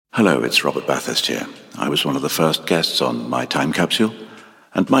Hello, it's Robert Bathurst here. I was one of the first guests on My Time Capsule,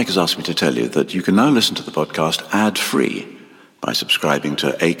 and Mike has asked me to tell you that you can now listen to the podcast ad-free by subscribing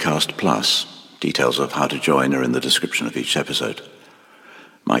to Acast Plus. Details of how to join are in the description of each episode.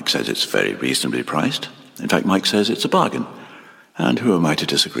 Mike says it's very reasonably priced. In fact, Mike says it's a bargain. And who am I to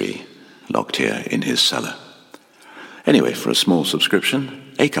disagree? Locked here in his cellar. Anyway, for a small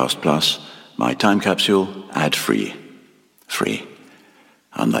subscription, Acast Plus, My Time Capsule, ad-free. Free.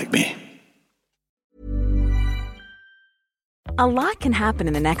 Unlike me. A lot can happen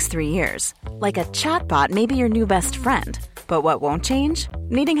in the next 3 years. Like a chatbot may be your new best friend. But what won't change?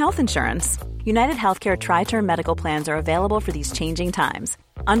 Needing health insurance. United Healthcare Tri-Term Medical Plans are available for these changing times.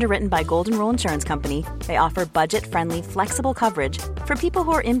 Underwritten by Golden Rule Insurance Company, they offer budget-friendly, flexible coverage for people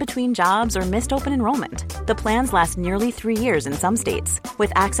who are in between jobs or missed open enrollment. The plans last nearly 3 years in some states,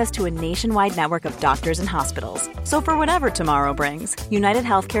 with access to a nationwide network of doctors and hospitals. So for whatever tomorrow brings, United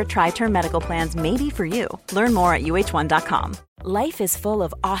Healthcare Tri-Term Medical Plans may be for you. Learn more at uh1.com. Life is full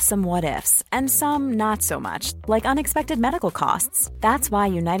of awesome what-ifs, and some not so much, like unexpected medical costs. That's why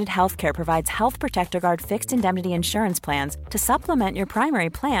United Healthcare provides Health Protector Guard fixed indemnity insurance plans to supplement your primary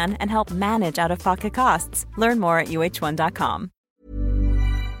plan and help manage out-of-pocket costs. Learn more at uh1.com.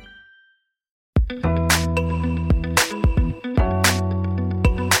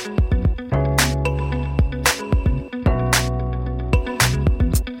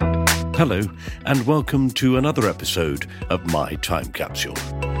 Hello, and welcome to another episode of My Time Capsule.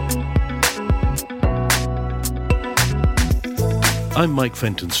 I'm Mike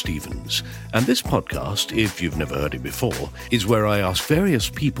Fenton-Stevens, and this podcast, if you've never heard it before, is where I ask various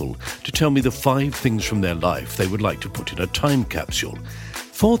people to tell me the 5 things from their life they would like to put in a time capsule.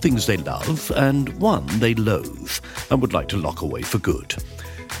 4 things they love, and 1 they loathe, and would like to lock away for good.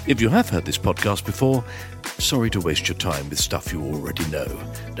 If you have heard this podcast before, sorry to waste your time with stuff you already know,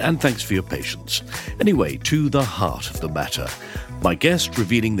 and thanks for your patience. Anyway, to the heart of the matter. My guest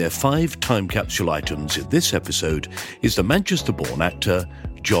revealing their 5 time capsule items in this episode is the Manchester-born actor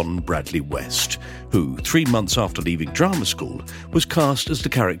John Bradley West, who, 3 months after leaving drama school, was cast as the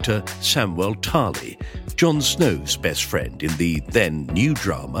character Samwell Tarly, Jon Snow's best friend in the then-new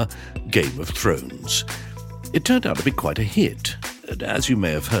drama Game of Thrones. It turned out to be quite a hit, as you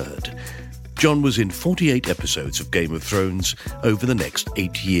may have heard. John was in 48 episodes of Game of Thrones over the next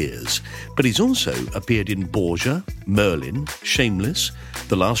 8 years, but he's also appeared in Borgia, Merlin, Shameless,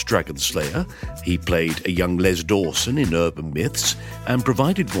 The Last Dragon Slayer. He played a young Les Dawson in Urban Myths and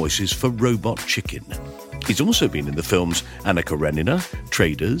provided voices for Robot Chicken. He's also been in the films Anna Karenina,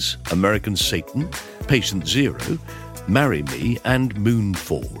 Traders, American Satan, Patient Zero, Marry Me and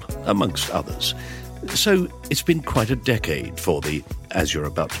Moonfall, amongst others. So it's been quite a decade for the, as you're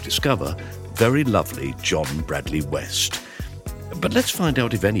about to discover, very lovely John Bradley West. But let's find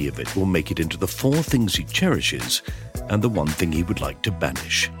out if any of it will make it into the 4 things he cherishes and the 1 thing he would like to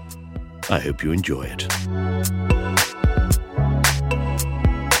banish. I hope you enjoy it.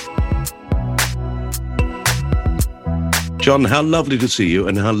 John, how lovely to see you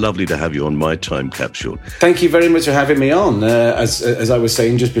and how lovely to have you on My Time Capsule. Thank you very much for having me on. As I was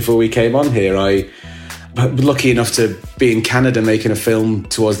saying just before we came on here, I was lucky enough to be in Canada making a film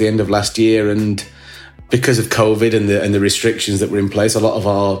towards the end of last year, and because of COVID and the restrictions that were in place, a lot of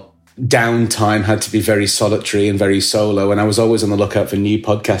our downtime had to be very solitary and very solo, and I was always on the lookout for new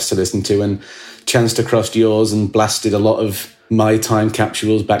podcasts to listen to, and chanced across yours and blasted a lot of My Time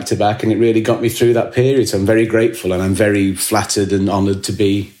Capsules back to back, and it really got me through that period. So I'm very grateful, and I'm very flattered and honoured to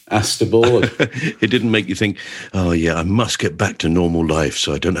be asked aboard. It didn't make you think, oh yeah, I must get back to normal life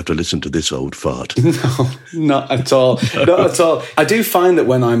so I don't have to listen to this old fart? No, not at all. Not at all. I do find that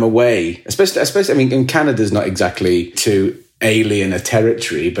when I'm away, especially, I mean, in Canada's not exactly too alien a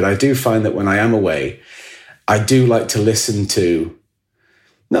territory, but I do find that when I am away, I do like to listen to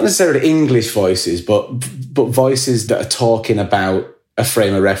not necessarily English voices, but voices that are talking about a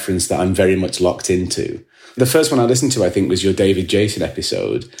frame of reference that I'm very much locked into. The first one I listened to, I think, was your David Jason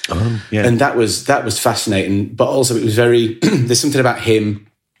episode. Oh, yeah. And that was fascinating, but also it was very, there's something about him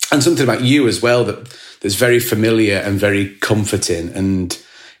and something about you as well that's very familiar and very comforting. And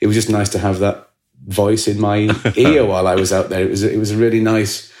it was just nice to have that voice in my ear while I was out there. It was a really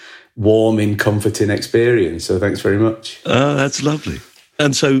nice, warming, comforting experience. So thanks very much. That's lovely.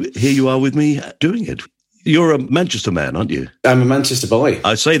 And so here you are with me doing it. You're a Manchester man, aren't you? I'm a Manchester boy.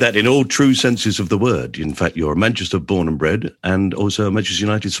 I say that in all true senses of the word. In fact, you're a Manchester born and bred and also a Manchester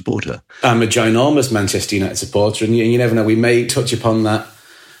United supporter. I'm a ginormous Manchester United supporter, and you never know, we may touch upon that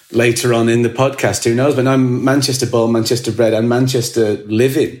later on in the podcast, who knows? But I'm Manchester born, Manchester bred, and Manchester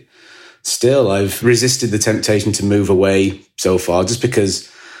living. Still, I've resisted the temptation to move away so far just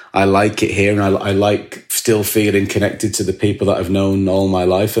because I like it here, and I like still feeling connected to the people that I've known all my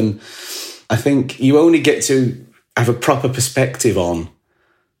life. And I think you only get to have a proper perspective on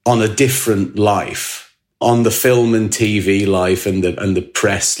a different life, on the film and TV life and the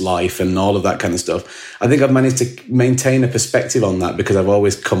press life and all of that kind of stuff. I think I've managed to maintain a perspective on that because I've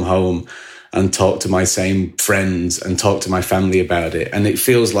always come home and talked to my same friends and talked to my family about it. And it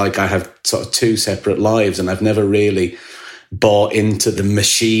feels like I have sort of two separate lives, and I've never really bought into the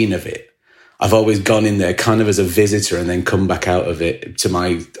machine of it. I've always gone in there kind of as a visitor and then come back out of it to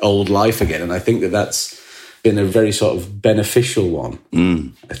my old life again. And I think that that's been a very sort of beneficial one.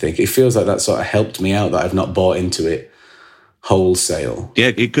 I think it feels like that sort of helped me out, that I've not bought into it wholesale.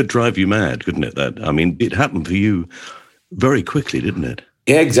 Yeah, it could drive you mad, couldn't it? It happened for you very quickly, didn't it?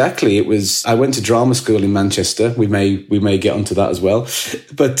 Yeah, exactly. I went to drama school in Manchester. We may get onto that as well.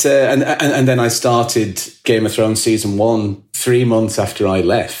 But and then I started Game of Thrones season 1 3 months after I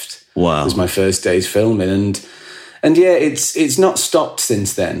left. Wow. It was my first day's filming, and yeah, it's not stopped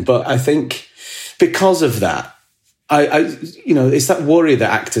since then. But I think because of that, I it's that worry that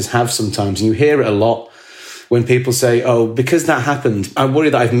actors have sometimes, and you hear it a lot when people say, "Oh, because that happened, I worry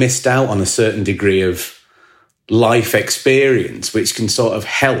that I've missed out on a certain degree of life experience," which can sort of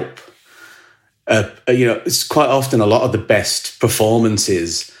help. It's quite often a lot of the best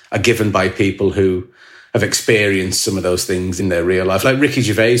performances are given by people who have experienced some of those things in their real life. Like Ricky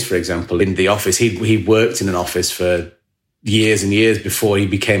Gervais, for example, in The Office, he worked in an office for years and years before he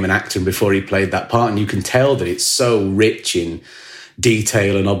became an actor and before he played that part. And you can tell that it's so rich in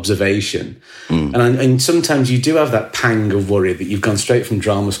detail and observation. And sometimes you do have that pang of worry that you've gone straight from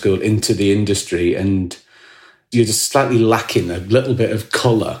drama school into the industry and you're just slightly lacking a little bit of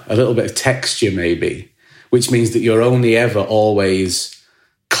colour, a little bit of texture maybe, which means that you're only ever always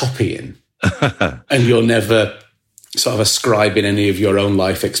copying and you're never sort of ascribing any of your own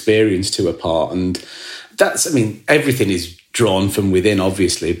life experience to a part. And that's, everything is drawn from within,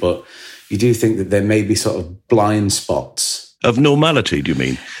 obviously, but you do think that there may be sort of blind spots. Of normality, do you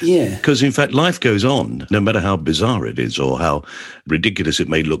mean? Yeah. Because, in fact, life goes on, no matter how bizarre it is or how ridiculous it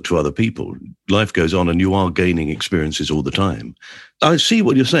may look to other people. Life goes on and you are gaining experiences all the time. I see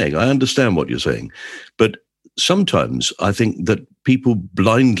what you're saying. I understand what you're saying. But sometimes I think that people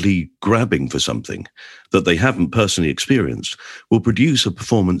blindly grabbing for something that they haven't personally experienced will produce a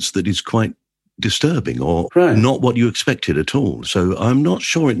performance that is quite disturbing or not what you expected at all. So I'm not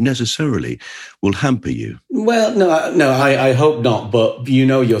sure it necessarily will hamper you. Well, no, I hope not. But you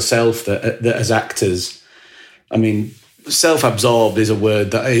know yourself that as actors, self-absorbed is a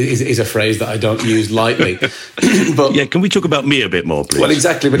word that is a phrase that I don't use lightly. But yeah, can we talk about me a bit more, please? Well,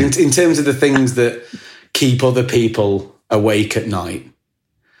 exactly. But in terms of the things that keep other people awake at night,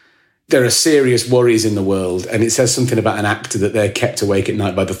 there are serious worries in the world, and it says something about an actor that they're kept awake at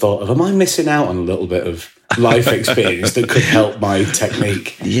night by the thought of, am I missing out on a little bit of life experience that could help my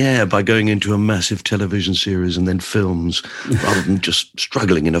technique? Yeah, by going into a massive television series and then films, rather than just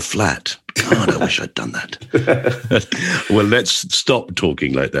struggling in a flat. God, I wish I'd done that. Well, let's stop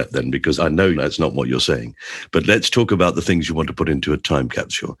talking like that then, because I know that's not what you're saying. But let's talk about the things you want to put into a time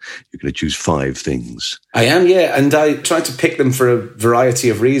capsule. You're going to choose 5 things. I am, yeah. And I tried to pick them for a variety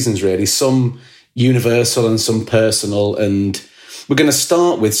of reasons, really. Some universal and some personal. And we're going to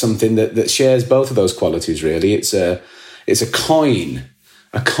start with something that shares both of those qualities, really. It's a coin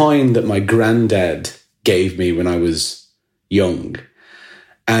that my granddad gave me when I was young.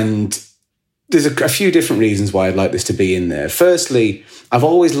 And there's a few different reasons why I'd like this to be in there. Firstly, I've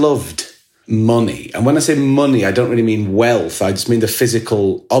always loved money. And when I say money, I don't really mean wealth. I just mean the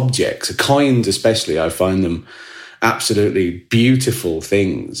physical objects. Coins especially, I find them absolutely beautiful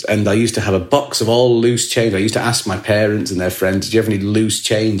things. And I used to have a box of all loose change. I used to ask my parents and their friends, did you have any loose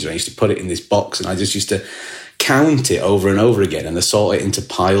change? And I used to put it in this box and I just used to count it over and over again and sort it into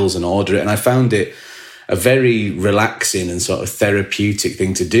piles and order it. And I found it a very relaxing and sort of therapeutic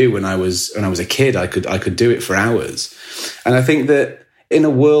thing to do when I was a kid. I could do it for hours. And I think that in a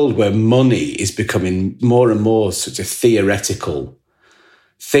world where money is becoming more and more such a theoretical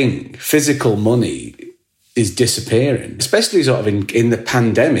thing, physical money is disappearing, especially sort of in the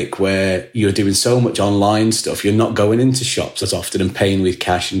pandemic where you're doing so much online stuff. You're not going into shops as often and paying with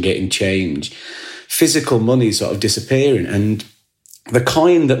cash and getting change. Physical money is sort of disappearing. And the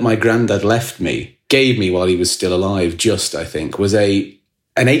coin that my granddad gave me while he was still alive, I think, was an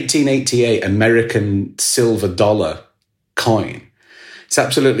 1888 American silver dollar coin. It's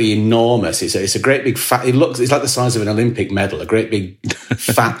absolutely enormous. It's a great big fat, it's like the size of an Olympic medal, a great big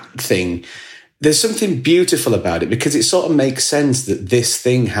fat thing. There's something beautiful about it because it sort of makes sense that this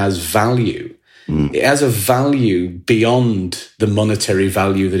thing has value. It has a value beyond the monetary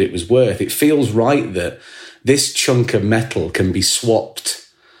value that it was worth. It feels right that this chunk of metal can be swapped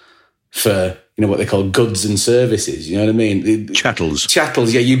for, what they call goods and services. You know what I mean? Chattels.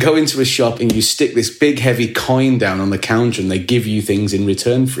 Chattels, yeah. You go into a shop and you stick this big, heavy coin down on the counter and they give you things in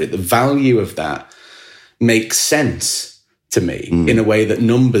return for it. The value of that makes sense to me in a way that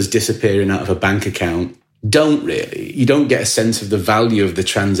numbers disappearing out of a bank account don't really. You don't get a sense of the value of the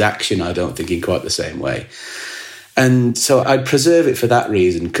transaction, I don't think, in quite the same way. And so I preserve it for that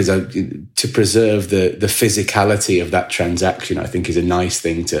reason, because to preserve the physicality of that transaction, I think, is a nice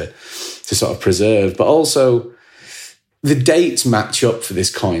thing to sort of preserve. But also, the dates match up for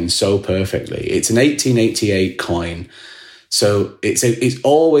this coin so perfectly. It's an 1888 coin, so it's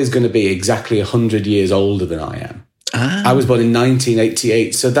always going to be exactly 100 years older than I am. I was born in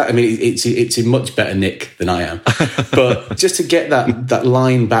 1988, so that, I mean, it's in much better nick than I am. But just to get that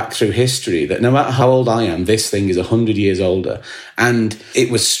line back through history, that no matter how old I am, this thing is 100 years older. And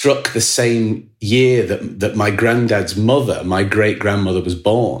it was struck the same year that my granddad's mother, my great-grandmother, was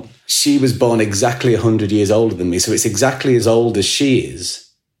born. She was born exactly 100 years older than me, so it's exactly as old as she is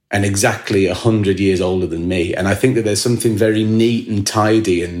and exactly 100 years older than me. And I think that there's something very neat and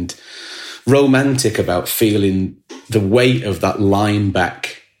tidy and romantic about feeling the weight of that line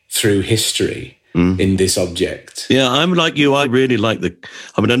back through history in this object. Yeah, I'm like you. I really like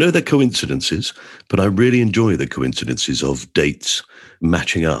I know they're coincidences, but I really enjoy the coincidences of dates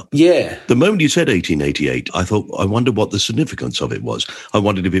matching up. Yeah. The moment you said 1888, I wondered what the significance of it was. I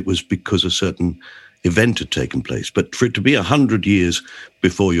wondered if it was because a certain event had taken place. But for it to be 100 years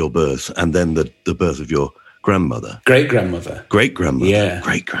before your birth and then the birth of your great-grandmother. Yeah.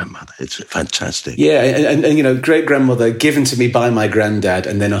 Great-grandmother. It's fantastic. Yeah, and great-grandmother given to me by my granddad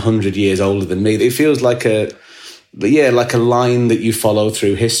and then 100 years older than me. It feels like a line that you follow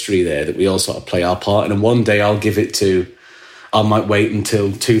through history there, that we all sort of play our part in. And one day I might wait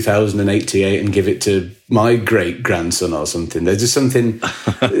until 2088 and give it to my great-grandson or something. There's just something...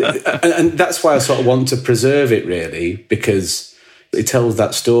 and that's why I sort of want to preserve it, really, because it tells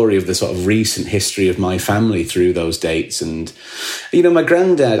that story of the sort of recent history of my family through those dates. And, my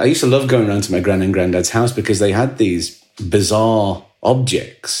granddad, I used to love going around to my gran and granddad's house because they had these bizarre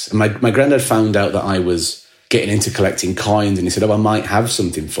objects. And my granddad found out that I was getting into collecting coins and he said, I might have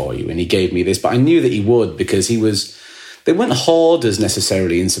something for you. And he gave me this, but I knew that he would, because they weren't hoarders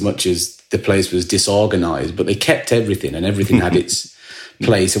necessarily in so much as the place was disorganized, but they kept everything and everything had its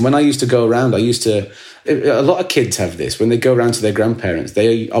place. And when I used to go around, a lot of kids have this. When they go around to their grandparents,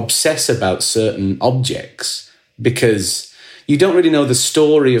 they obsess about certain objects because you don't really know the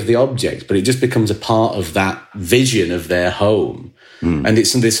story of the object, but it just becomes a part of that vision of their home. And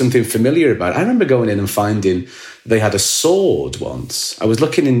there's something familiar about it. I remember going in and finding they had a sword once. I was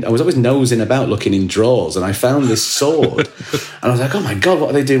always nosing about looking in drawers, and I found this sword. And I was like, oh my God, what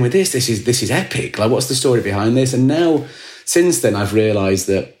are they doing with this? This is epic. Like, what's the story behind this? And now, since then, I've realised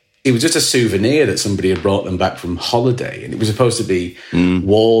that it was just a souvenir that somebody had brought them back from holiday, and it was supposed to be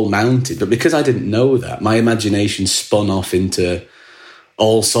wall mounted. But because I didn't know that, my imagination spun off into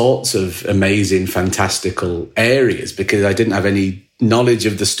all sorts of amazing, fantastical areas because I didn't have any knowledge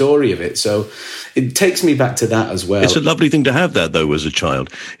of the story of it. So it takes me back to that as well. It's a lovely thing to have that, though, as a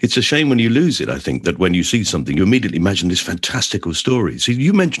child. It's a shame when you lose it, I think, that when you see something, you immediately imagine this fantastical story. So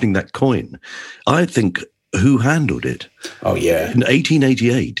you mentioning that coin, I think, who handled it? Oh, yeah. In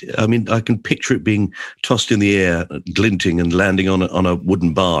 1888, I mean, I can picture it being tossed in the air, glinting and landing on a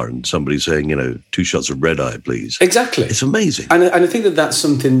wooden bar and somebody saying, 2 shots of red eye, please. Exactly. It's amazing. And I think that's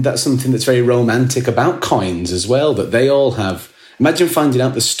something that's very romantic about coins as well, that they all have. Imagine finding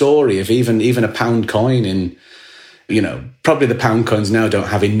out the story of even a pound coin in, probably the pound coins now don't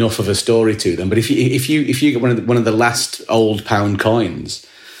have enough of a story to them. But if you get one of the last old pound coins,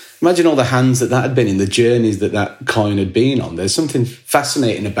 imagine all the hands that had been in, the journeys that coin had been on. There's something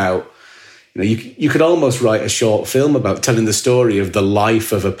fascinating about, you could almost write a short film about telling the story of the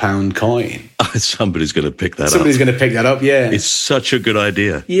life of a pound coin. Somebody's going to pick that up. Somebody's going to pick that up, yeah. It's such a good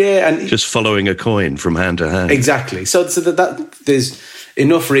idea. Yeah. And just following a coin from hand to hand. Exactly. So that there's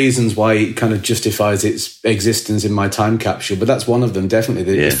enough reasons why it kind of justifies its existence in my time capsule, but that's one of them,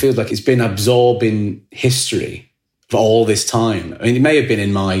 definitely. It feels like it's been absorbing history for all this time. I mean, it may have been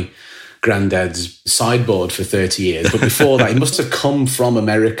in my granddad's sideboard for 30 years, but before that, it must have come from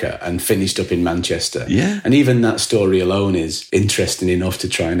America and finished up in Manchester. Yeah. And even that story alone is interesting enough to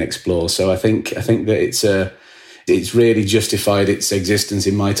try and explore. So I think that it's really justified its existence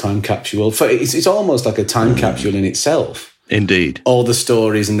in my time capsule. It's almost like a time capsule in itself. Indeed. All the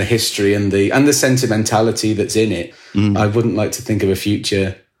stories and the history and the sentimentality that's in it. I wouldn't like to think of a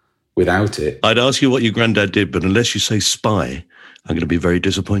future without it. I'd ask you what your granddad did, but unless you say spy, I'm going to be very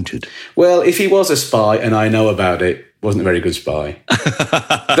disappointed. Well, if he was a spy and I know about it, wasn't a very good spy.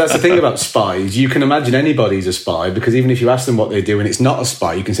 That's the thing about spies. You can imagine anybody's a spy, because even if you ask them what they do and it's not a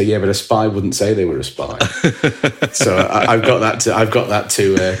spy, you can say, yeah, but a spy wouldn't say they were a spy. So I've got that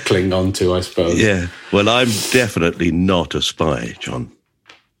to cling on to, I suppose. Yeah. Well, I'm definitely not a spy, John.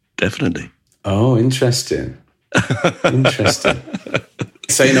 Definitely. Oh, interesting. Interesting.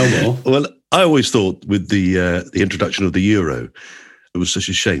 Say no more. Well, I always thought with the introduction of the euro, it was such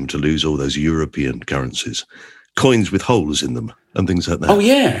a shame to lose all those European currencies, coins with holes in them and things like that. Oh,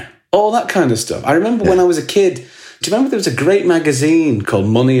 yeah. All that kind of stuff. I remember when I was a kid, do you remember there was a great magazine called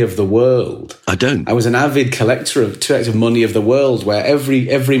Money of the World? I don't. I was an avid collector of Money of the World, where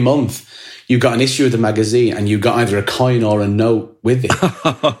every month you got an issue of the magazine and you got either a coin or a note with it.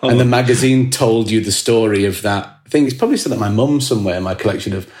 And the magazine told you the story of that thing. It's probably still at my mum's somewhere, my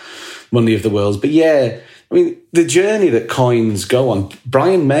collection of Money of the World. But yeah, I mean, the journey that coins go on.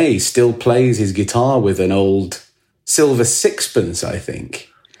 Brian May still plays his guitar with an old silver sixpence, I think.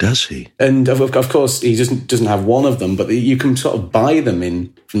 Does he? And of course, he doesn't have one of them, but you can sort of buy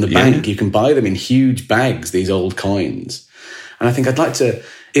them from the bank. You can buy them in huge bags, these old coins. And I think I'd like to,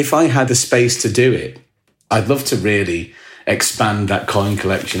 if I had the space to do it, I'd love to really expand that coin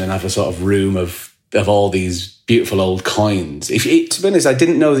collection and have a sort of room of all these beautiful old coins. To be honest, I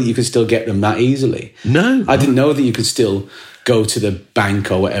didn't know that you could still get them that easily. No. I didn't know that you could still go to the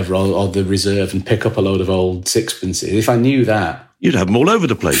bank or whatever, or the reserve, and pick up a load of old sixpences. If I knew that, you'd have them all over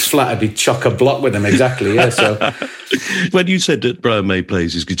the place. Flat, I'd be chock-a-block with them, exactly, yeah. So, when you said that Brian May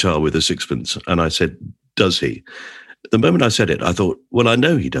plays his guitar with a sixpence, and I said, does he? The moment I said it, I thought, well, I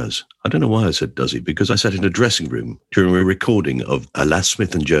know he does. I don't know why I said does he, because I sat in a dressing room during a recording of Alas,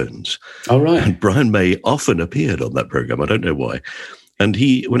 Smith and Jones. Oh, right. And Brian May often appeared on that programme. I don't know why. And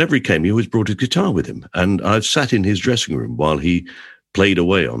whenever he came, he always brought his guitar with him. And I've sat in his dressing room while he played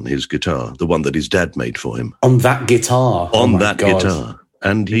away on his guitar, the one that his dad made for him. On that guitar? On that guitar.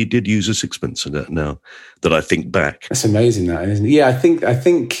 And he did use a sixpence now that I think back. That's amazing, that, isn't it? Yeah, I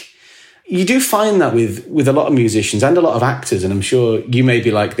think you do find that with a lot of musicians and a lot of actors, and I'm sure you may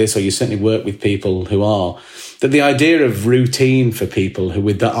be like this, or you certainly work with people who are, that the idea of routine for people who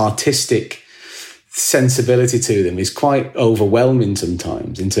with that artistic sensibility to them is quite overwhelming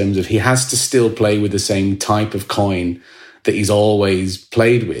sometimes, in terms of he has to still play with the same type of coin that he's always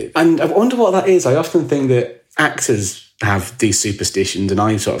played with. And I wonder what that is. I often think that actors have these superstitions, and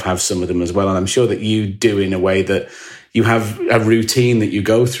I sort of have some of them as well, and I'm sure that you do, in a way that you have a routine that you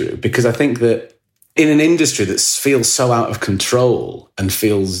go through. Because I think that in an industry that feels so out of control and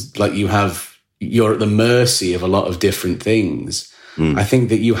feels like you're at the mercy of a lot of different things, I think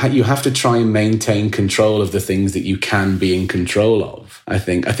that you have to try and maintain control of the things that you can be in control of. I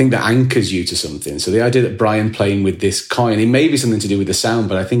think that anchors you to something. So the idea that Brian playing with this coin, it may be something to do with the sound,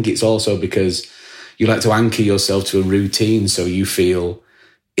 but I think it's also because you like to anchor yourself to a routine so you feel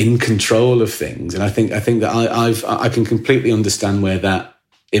in control of things. And I think that I can completely understand where that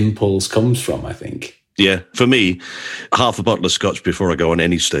impulse comes from, I think. Yeah, for me, half a bottle of scotch before I go on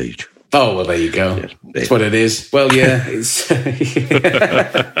any stage. Oh, well, there you go. Yeah. That's what it is. Well, yeah. It's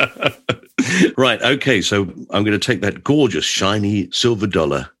Right, okay, so I'm going to take that gorgeous, shiny silver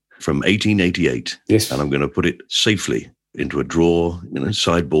dollar from 1888, yes, and I'm going to put it safely into a drawer,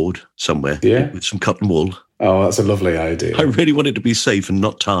 sideboard somewhere, with some cotton wool. Oh, that's a lovely idea. I really want it to be safe and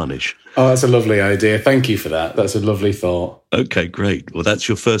not tarnish. Oh, that's a lovely idea. Thank you for that. That's a lovely thought. Okay, great. Well, that's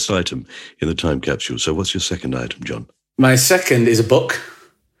your first item in the time capsule. So what's your second item, John? My second is a book,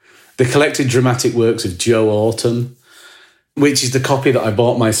 The Collected Dramatic Works of Joe Orton, which is the copy that I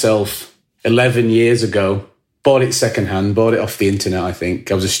bought myself 11 years ago. Bought it secondhand, bought it off the internet, I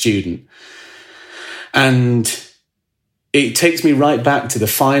think. I was a student. And it takes me right back to the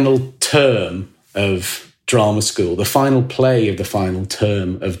final term of drama school, the final play of the final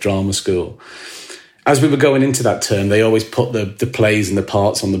term of drama school. As we were going into that term, they always put the plays and the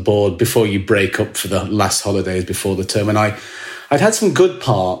parts on the board before you break up for the last holidays before the term. And I'd had some good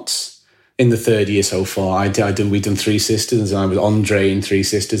parts in the third year so far. We'd done Three Sisters, and I was Andre in Three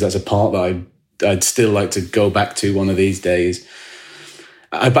Sisters. That's a part that I'd still like to go back to one of these days.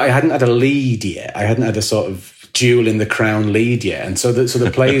 But I hadn't had a lead yet. I hadn't had a sort of jewel in the crown lead yet. And so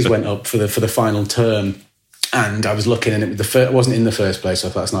the plays went up for the final term. And I was looking, and it wasn't in the first place, so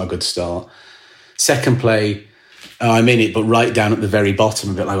I thought that's not a good start. Second play, I'm in it, but right down at the very bottom,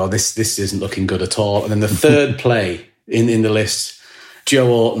 a bit like, oh, this isn't looking good at all. And then the third play in the list,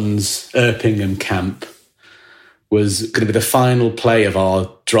 Joe Orton's Erpingham Camp, was going to be the final play of our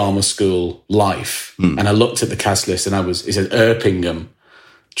drama school life. And I looked at the cast list, and it said Erpingham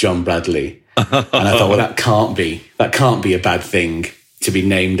John Bradley. And I thought, well, that can't be a bad thing to be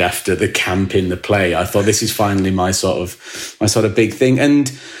named after the camp in the play. I thought, this is finally my sort of big thing.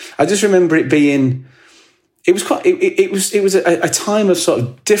 And I just remember it being, it was a time of sort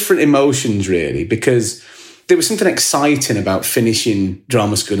of different emotions, really, because there was something exciting about finishing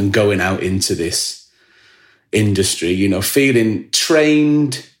drama school and going out into this industry, you know, feeling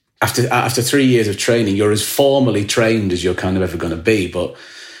trained. After 3 years of training, you're as formally trained as you're kind of ever going to be, but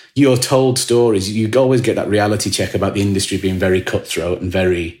you're told stories. You always get that reality check about the industry being very cutthroat and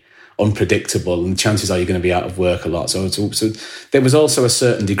very unpredictable, and the chances are you're going to be out of work a lot. So there was also a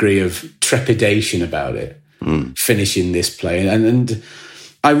certain degree of trepidation about it, finishing this play. And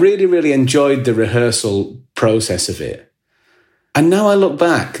I really, really enjoyed the rehearsal process of it. And now I look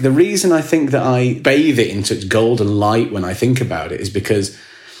back, the reason I think that I bathe it in such golden light when I think about it is because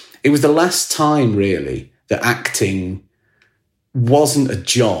it was the last time, really, that acting wasn't a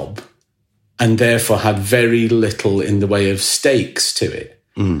job and therefore had very little in the way of stakes to it.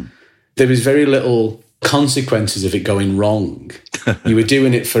 There was very little consequences of it going wrong. You were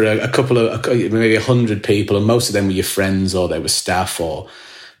doing it for a couple of, maybe 100 people, and most of them were your friends or they were staff or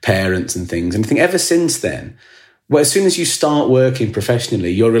parents and things. And I think ever since then, well, as soon as you start working professionally,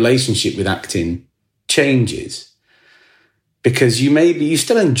 your relationship with acting changes. Because you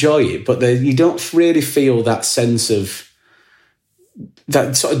still enjoy it, but you don't really feel that sense of,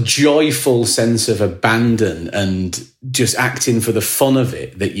 that sort of joyful sense of abandon and just acting for the fun of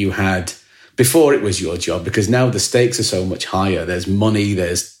it that you had before it was your job. Because now the stakes are so much higher. There's money,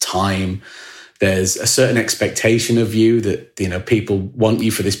 there's time, there's a certain expectation of you that, you know, people want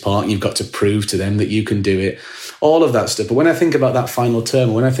you for this part and you've got to prove to them that you can do it. All of that stuff. But when I think about that final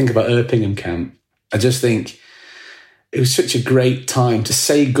term, when I think about Erpingham Camp, I just think, it was such a great time to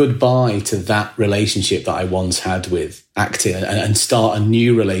say goodbye to that relationship that I once had with acting and start a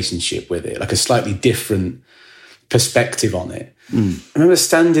new relationship with it, like a slightly different perspective on it. I remember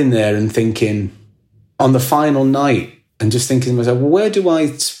standing there and thinking on the final night and just thinking to myself, well, where do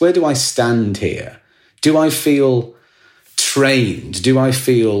I stand here? Do I feel trained? Do I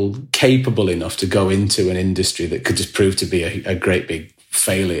feel capable enough to go into an industry that could just prove to be a great big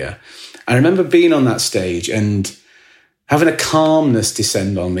failure? I remember being on that stage and having a calmness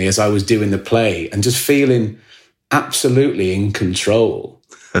descend on me as I was doing the play and just feeling absolutely in control,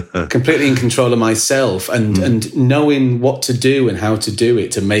 completely in control of myself and knowing what to do and how to do it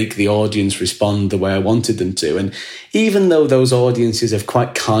to make the audience respond the way I wanted them to. And even though those audiences have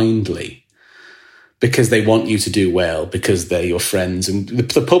quite kindly, because they want you to do well, because they're your friends, and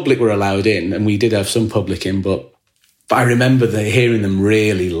the public were allowed in, and we did have some public in, but I remember hearing them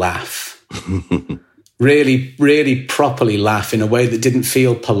really laugh. Really, really properly laugh in a way that didn't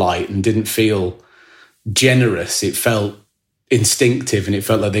feel polite and didn't feel generous. It felt instinctive and it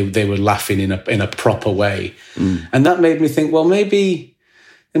felt like they were laughing in a proper way. And that made me think, well, maybe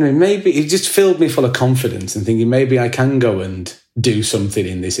it just filled me full of confidence and thinking maybe I can go and do something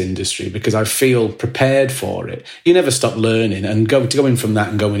in this industry because I feel prepared for it. You never stop learning, and going from that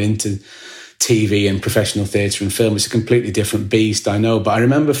and going into TV and professional theatre and film, it's a completely different beast, I know. But I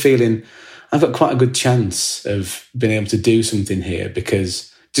remember feeling I've got quite a good chance of being able to do something here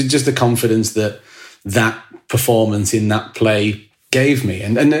because just the confidence that performance in that play gave me.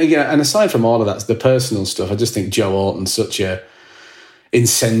 And aside from all of that, the personal stuff, I just think Joe Orton's such a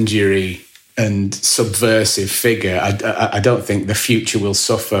incendiary and subversive figure. I don't think the future will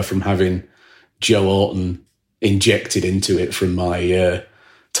suffer from having Joe Orton injected into it from my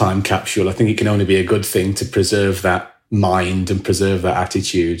time capsule. I think it can only be a good thing to preserve that mind and preserve that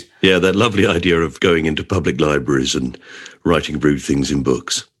attitude. Yeah, that lovely idea of going into public libraries and writing rude things in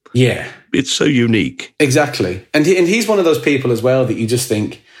books. Yeah. It's so unique. Exactly. And he's one of those people as well that you just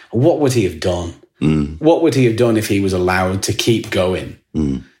think, what would he have done? What would he have done if he was allowed to keep going? You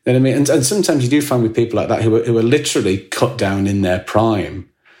know what I mean? And sometimes you do find with people like that who are literally cut down in their prime,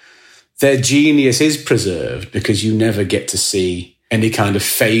 their genius is preserved because you never get to see any kind of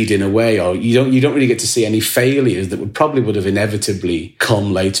fading away, or you don't really get to see any failures that would have inevitably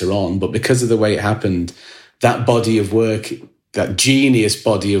come later on. But because of the way it happened, that body of work, that genius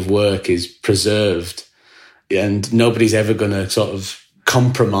body of work is preserved, and nobody's ever going to sort of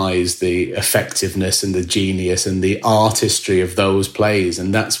compromise the effectiveness and the genius and the artistry of those plays.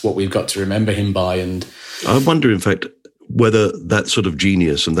 And that's what we've got to remember him by. And I wonder, in fact, whether that sort of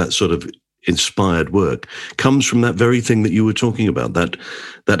genius and that sort of inspired work comes from that very thing that you were talking about, that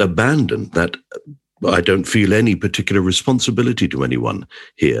abandon, that I don't feel any particular responsibility to anyone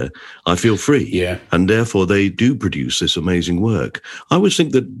here. I feel free. Yeah. And therefore they do produce this amazing work. I always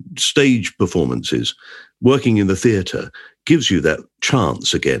think that stage performances, working in the theatre, gives you that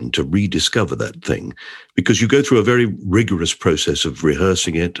chance again to rediscover that thing, because you go through a very rigorous process of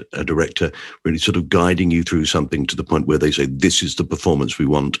rehearsing it, a director really sort of guiding you through something to the point where they say, this is the performance we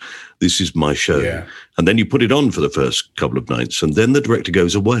want, this is my show. Yeah. And then you put it on for the first couple of nights, and then the director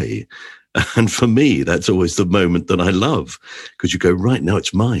goes away. And for me, that's always the moment that I love, because you go, right, now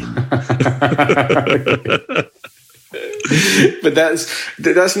it's mine. But that's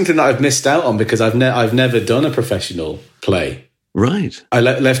something that I've missed out on, because I've never done a professional play. Right. I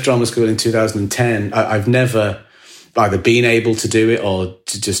left drama school in 2010. I've never either been able to do it or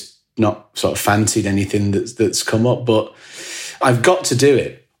to just not sort of fancied anything that's come up. But I've got to do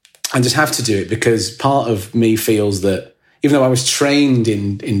it. I just have to do it, because part of me feels that even though I was trained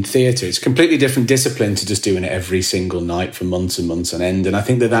in theatre, it's a completely different discipline to just doing it every single night for months and months on end. And I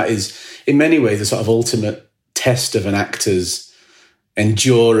think that is, in many ways, the sort of ultimate test of an actor's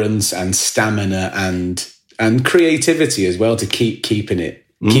endurance and stamina and creativity as well, to keeping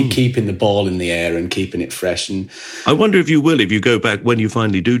the ball in the air and keeping it fresh. And I wonder if you go back when you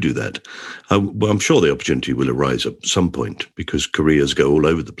finally do that. Well, I'm sure the opportunity will arise at some point, because careers go all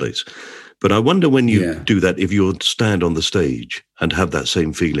over the place. But I wonder when you do that, if you'll stand on the stage and have that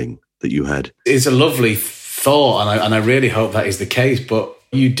same feeling that you had. It's a lovely thought, and I really hope that is the case. But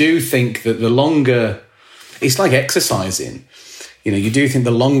you do think that the longer, it's like exercising. You know, you do think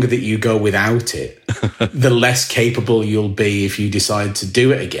the longer that you go without it, the less capable you'll be if you decide to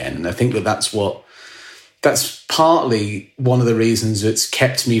do it again. And I think that's partly one of the reasons that's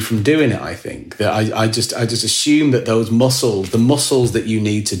kept me from doing it. I think that I just assume that those muscles, the muscles that you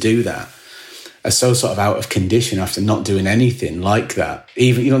need to do that, are so sort of out of condition after not doing anything like that.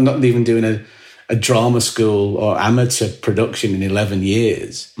 Even, not even doing a drama school or amateur production in 11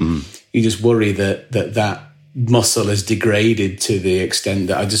 years. You just worry that muscle is degraded to the extent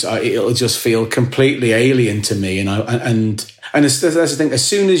that it'll just feel completely alien to me. And that's the thing. As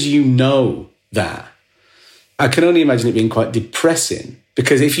soon as you know that, I can only imagine it being quite depressing,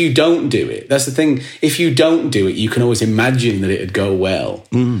 because if you don't do it, that's the thing. If you don't do it, you can always imagine that it'd go well.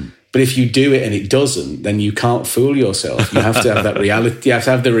 But if you do it and it doesn't, then you can't fool yourself. You have to have that reality. You have to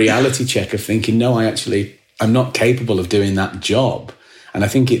have the reality check of thinking, no, I'm not capable of doing that job. And I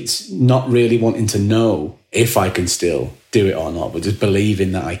think it's not really wanting to know if I can still do it or not, but just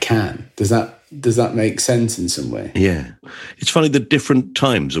believing that I can. Does that make sense in some way? Yeah. It's funny the different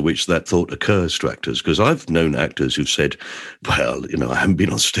times at which that thought occurs to actors, because I've known actors who've said, well, I haven't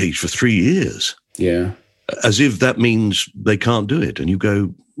been on stage for 3 years. Yeah. As if that means they can't do it. And you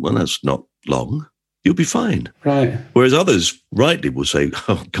go, well, that's not long. You'll be fine. Right. Whereas others rightly will say,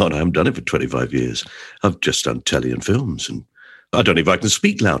 oh, God, I haven't done it for 25 years. I've just done telly and films, and I don't know if I can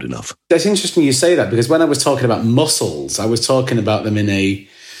speak loud enough. That's interesting you say that, because when I was talking about muscles, I was talking about them in a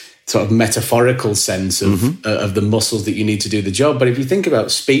sort of metaphorical sense of the muscles that you need to do the job. But if you think about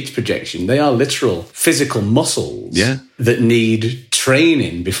speech projection, they are literal physical muscles that need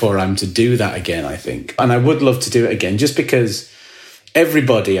training before I'm to do that again, I think. And I would love to do it again, just because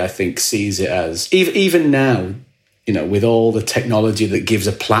everybody, I think, sees it as, even now, with all the technology that gives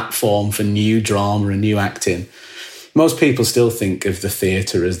a platform for new drama and new acting, most people still think of the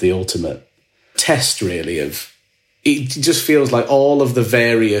theatre as the ultimate test, really, it just feels like all of the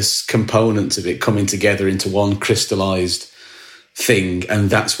various components of it coming together into one crystallised thing, and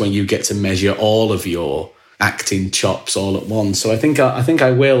that's when you get to measure all of your acting chops all at once. So I think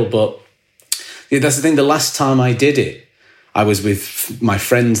I will, but that's the thing. The last time I did it, I was with my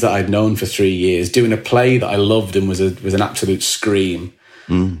friends that I'd known for 3 years, doing a play that I loved and was an absolute scream.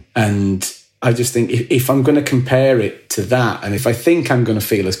 And I just think if I'm going to compare it to that, and if I think I'm going to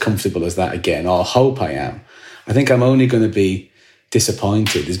feel as comfortable as that again, or hope I am, I think I'm only going to be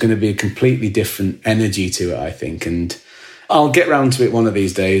disappointed. There's going to be a completely different energy to it, I think. And I'll get round to it one of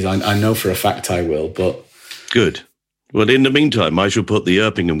these days. I know for a fact I will, but... Good. Well, in the meantime, I shall put the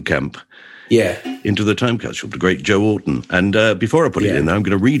Erpingham Camp into the time capsule, the great Joe Orton. And before I put it in there, I'm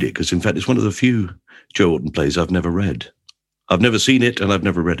going to read it, because, in fact, it's one of the few Joe Orton plays I've never read. I've never seen it and I've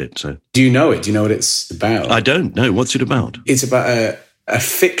never read it. So, do you know it? Do you know what it's about? I don't know. What's it about? It's about a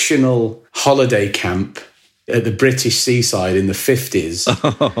fictional holiday camp at the British seaside in the 50s.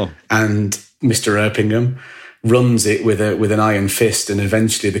 And Mr. Erpingham runs it with an iron fist, and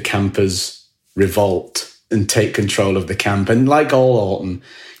eventually the campers revolt and take control of the camp. And like all Orton,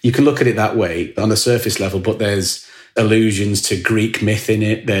 you can look at it that way on a surface level, but there's allusions to Greek myth in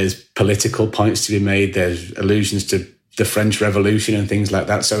it. There's political points to be made. There's allusions to the French Revolution and things like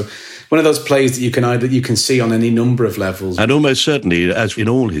that. So one of those plays that you can see on any number of levels. And almost certainly, as in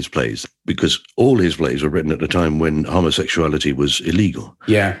all his plays, because all his plays were written at a time when homosexuality was illegal.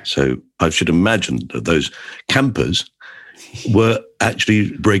 Yeah. So I should imagine that those campers were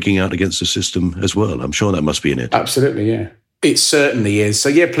actually breaking out against the system as well. I'm sure that must be in it. Absolutely, yeah. It certainly is. So,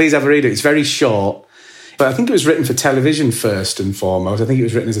 yeah, please have a read of it. It's very short, but I think it was written for television first and foremost. I think it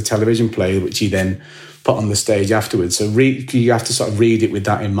was written as a television play, which he then put on the stage afterwards. So you have to sort of read it with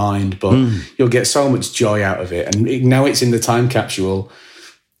that in mind, but you'll get so much joy out of it. And now it's in the time capsule,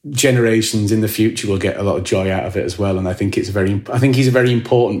 generations in the future will get a lot of joy out of it as well. And I think he's a very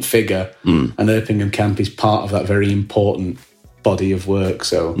important figure, and Erpingham Camp is part of that very important body of work.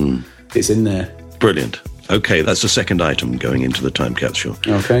 So it's in there. Brilliant. Okay, that's the second item going into the time capsule.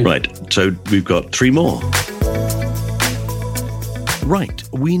 Okay. Right, so we've got 3 more. Right,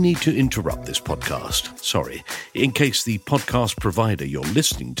 we need to interrupt this podcast. Sorry, in case the podcast provider you're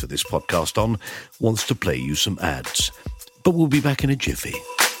listening to this podcast on wants to play you some ads. But we'll be back in a jiffy.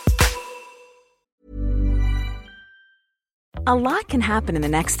 A lot can happen in the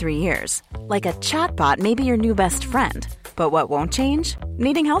next 3 years. Like a chatbot may be your new best friend. But what won't change?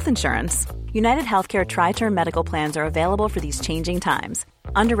 Needing health insurance. United Healthcare Tri-Term Medical Plans are available for these changing times.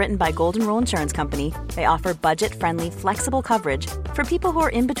 Underwritten by Golden Rule Insurance Company, they offer budget-friendly, flexible coverage for people who are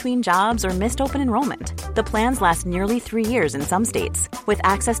in between jobs or missed open enrollment. The plans last nearly 3 years in some states, with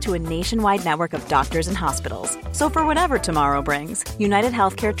access to a nationwide network of doctors and hospitals. So for whatever tomorrow brings, United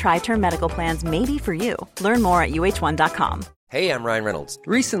Healthcare Tri-Term Medical Plans may be for you. Learn more at uh1.com. Hey, I'm Ryan Reynolds.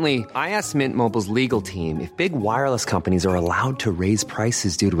 Recently, I asked Mint Mobile's legal team if big wireless companies are allowed to raise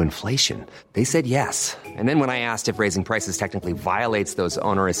prices due to inflation. They said yes. And then when I asked if raising prices technically violates those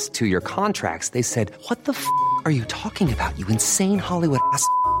onerous 2-year contracts, they said, "What the f*** are you talking about, you insane Hollywood ass?"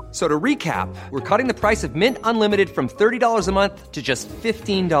 So to recap, we're cutting the price of Mint Unlimited from $30 a month to just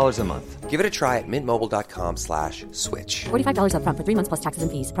 $15 a month. Give it a try at mintmobile.com/switch. $45 up front for 3 months plus taxes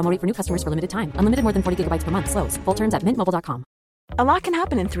and fees. Promo rate for new customers for limited time. Unlimited more than 40 gigabytes per month. Slows full terms at mintmobile.com. A lot can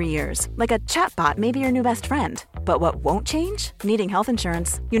happen in 3 years. Like a chatbot may be your new best friend. But what won't change? Needing health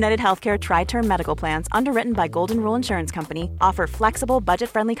insurance. United Healthcare Tri-Term Medical Plans, underwritten by Golden Rule Insurance Company, offer flexible,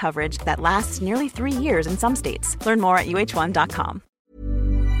 budget-friendly coverage that lasts nearly 3 years in some states. Learn more at uh1.com.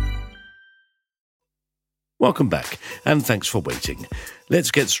 Welcome back, and thanks for waiting. Let's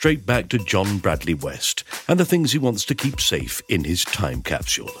get straight back to John Bradley West and the things he wants to keep safe in his time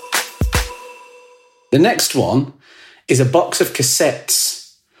capsule. The next one is a box of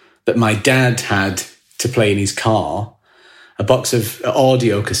cassettes that my dad had to play in his car, a box of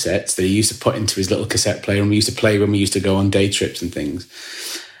audio cassettes that he used to put into his little cassette player, and we used to play when we used to go on day trips and things.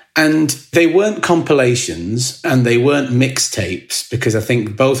 And they weren't compilations and they weren't mixtapes, because I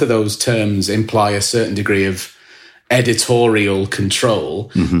think both of those terms imply a certain degree of editorial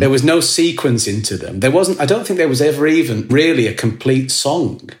control. There was no sequence into them. I don't think there was ever even really a complete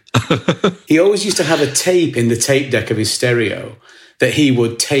song. He always used to have a tape in the tape deck of his stereo that he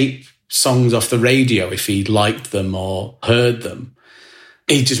would tape songs off the radio if he liked them or heard them.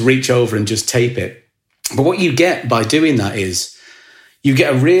 He'd just reach over and just tape it. But what you get by doing that is you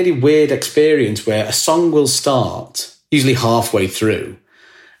get a really weird experience where a song will start, usually halfway through,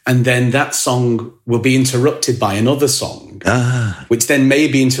 and then that song will be interrupted by another song, which then may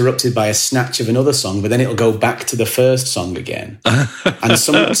be interrupted by a snatch of another song, but then it'll go back to the first song again. And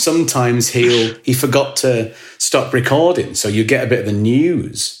sometimes he forgot to stop recording, so you get a bit of the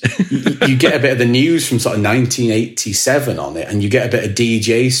news. You get a bit of the news from sort of 1987 on it, and you get a bit of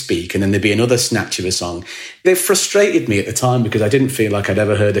DJ speak, and then there'd be another snatch of a song. They frustrated me at the time because I didn't feel like I'd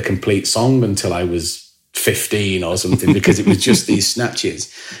ever heard a complete song until I was 15 or something, because it was just these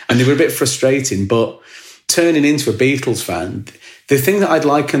snatches, and they were a bit frustrating. But turning into a Beatles fan, the thing that I'd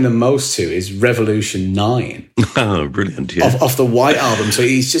liken them most to is Revolution 9. Oh, brilliant! Yeah, of the White Album. So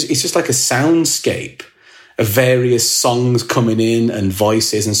it's just like a soundscape of various songs coming in and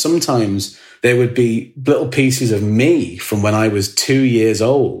voices, and sometimes there would be little pieces of me from when I was 2 years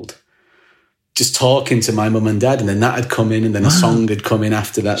old, just talking to my mum and dad, and then that had come in, and then a song had come in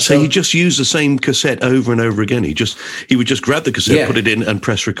after that. So he just used the same cassette over and over again. He would just grab the cassette, put it in, and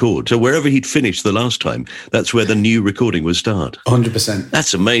press record. So wherever he'd finished the last time, that's where the new recording would start. 100%.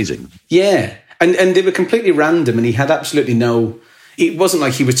 That's amazing. Yeah, and they were completely random, and he had absolutely no... It wasn't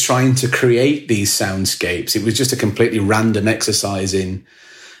like he was trying to create these soundscapes. It was just a completely random exercise in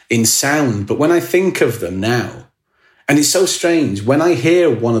sound. But when I think of them now, and it's so strange, when I hear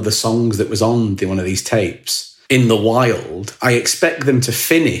one of the songs that was on one of these tapes in the wild, I expect them to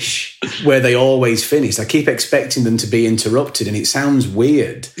finish where they always finish. I keep expecting them to be interrupted, and it sounds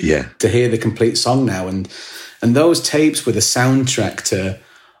weird to hear the complete song now. And those tapes were the soundtrack to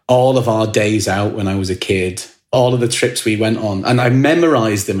all of our days out when I was a kid, all of the trips we went on. And I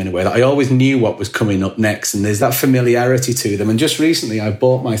memorized them in a way that I always knew what was coming up next. And there's that familiarity to them. And just recently I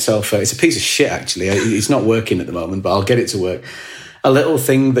bought myself, it's a piece of shit actually. It's not working at the moment, but I'll get it to work. A little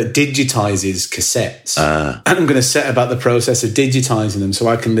thing that digitizes cassettes. And I'm going to set about the process of digitizing them so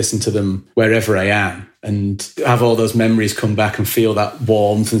I can listen to them wherever I am and have all those memories come back and feel that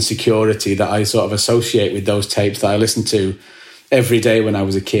warmth and security that I sort of associate with those tapes that I listened to every day when I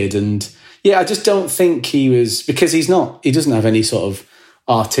was a kid. And yeah, I just don't think he was, because he doesn't have any sort of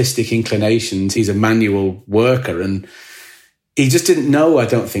artistic inclinations. He's a manual worker and he just didn't know, I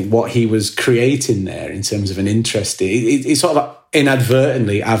don't think, what he was creating there in terms of an interest. He's sort of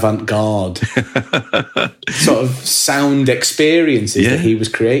inadvertently avant-garde sort of sound experiences that he was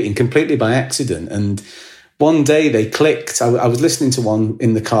creating completely by accident. And one day they clicked. I was listening to one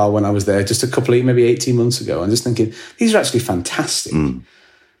in the car when I was there just maybe 18 months ago. I'm just thinking, these are actually fantastic.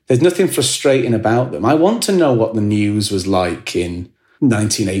 There's nothing frustrating about them. I want to know what the news was like in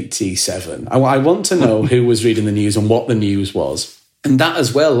 1987. I want to know who was reading the news and what the news was. And that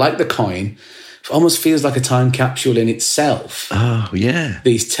as well, like the coin, almost feels like a time capsule in itself. Oh, yeah.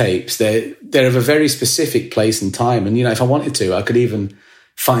 These tapes, they're of a very specific place and time. And, if I wanted to, I could even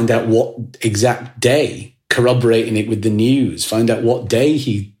find out what exact day, corroborating it with the news, find out what day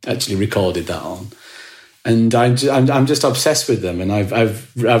he actually recorded that on. And I'm just obsessed with them. And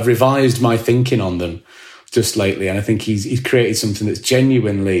I've revised my thinking on them just lately. And I think he's created something that's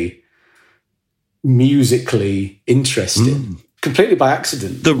genuinely musically interesting. Completely by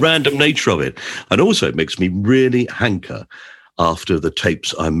accident. The random nature of it. And also it makes me really hanker after the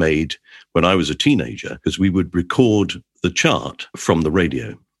tapes I made when I was a teenager, because we would record the chart from the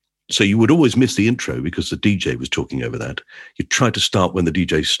radio. So you would always miss the intro because the DJ was talking over that. You'd try to start when the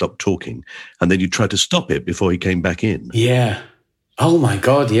DJ stopped talking, and then you'd try to stop it before he came back in. Yeah. Oh my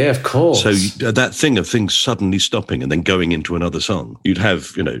God, yeah, of course. So that thing of things suddenly stopping and then going into another song. You'd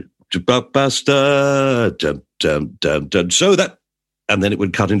have, Buster, so that, and then it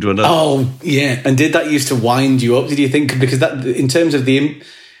would cut into another. Oh, yeah. And did that used to wind you up? Did you think, because that, in terms of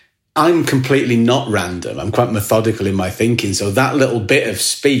I'm completely not random. I'm quite methodical in my thinking. So that little bit of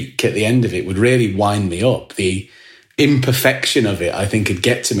speak at the end of it would really wind me up. The imperfection of it, I think, could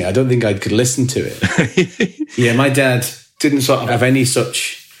get to me. I don't think I could listen to it. Yeah, my dad didn't sort of have any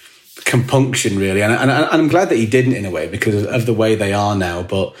such compunction, really. And I'm glad that he didn't, in a way, because of the way they are now.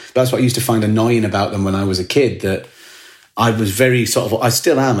 But that's what I used to find annoying about them when I was a kid, that I was very I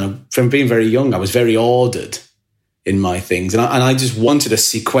still am, and from being very young, I was very ordered in my things. And I just wanted a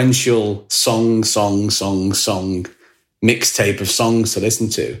sequential song mixtape of songs to listen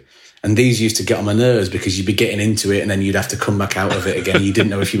to. And these used to get on my nerves because you'd be getting into it and then you'd have to come back out of it again. You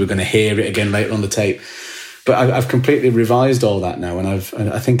didn't know if you were going to hear it again later on the tape. But I've completely revised all that now, and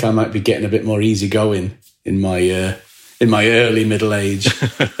I think I might be getting a bit more easygoing in my early middle age.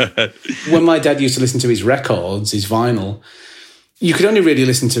 When my dad used to listen to his records, his vinyl, you could only really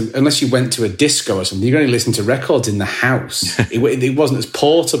listen to, unless you went to a disco or something, you could only listen to records in the house. It wasn't as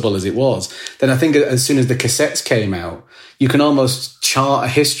portable as it was. Then I think as soon as the cassettes came out, you can almost chart a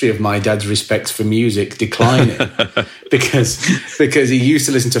history of my dad's respect for music declining because he used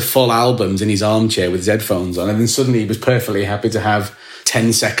to listen to full albums in his armchair with his headphones on, and then suddenly he was perfectly happy to have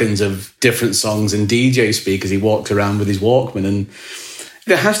 10 seconds of different songs and DJ speak as he walked around with his Walkman. And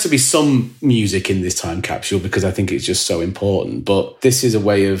there has to be some music in this time capsule because I think it's just so important. But this is a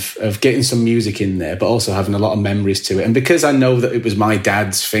way of getting some music in there, but also having a lot of memories to it. And because I know that it was my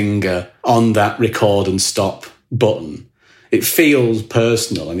dad's finger on that record and stop button, it feels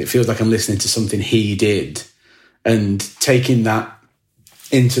personal and it feels like I'm listening to something he did. And taking that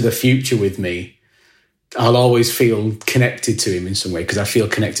into the future with me, I'll always feel connected to him in some way because I feel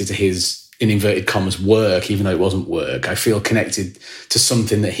connected to his, in inverted commas, work, even though it wasn't work. I feel connected to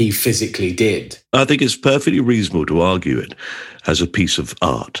something that he physically did. I think it's perfectly reasonable to argue it as a piece of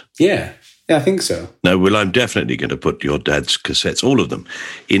art. Yeah, I think so. No, well, I'm definitely going to put your dad's cassettes, all of them,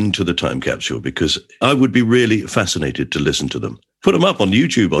 into the time capsule because I would be really fascinated to listen to them. Put them up on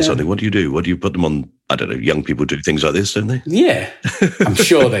YouTube or something. What do you do? What do you put them on? I don't know. Young people do things like this, don't they? Yeah, I'm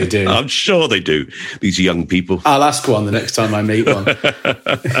sure they do. I'm sure they do, these young people. I'll ask one the next time I meet one.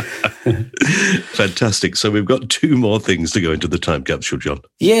 Fantastic. So we've got 2 more things to go into the time capsule, John.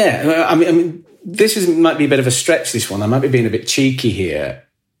 Yeah, I mean, this might be a bit of a stretch, this one. I might be being a bit cheeky here.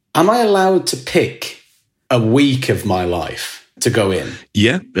 Am I allowed to pick a week of my life to go in?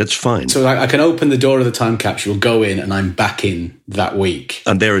 Yeah, that's fine. So I can open the door of the time capsule, go in, and I'm back in that week.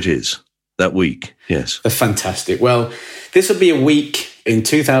 And there it is, that week, yes. Fantastic. Well, this will be a week in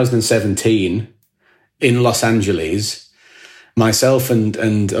 2017 in Los Angeles. myself and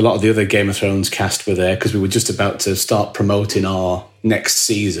a lot of the other Game of Thrones cast were there because we were just about to start promoting our next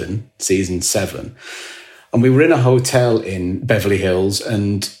season, season 7. And we were in a hotel in Beverly Hills,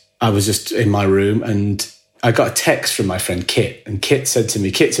 and I was just in my room, and I got a text from my friend Kit. And Kit said to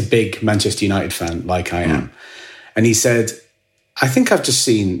me, Kit's a big Manchester United fan, like I am. And he said, I think I've just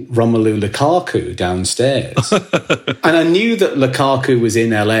seen Romelu Lukaku downstairs. And I knew that Lukaku was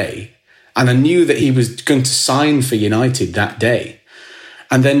in LA, and I knew that he was going to sign for United that day.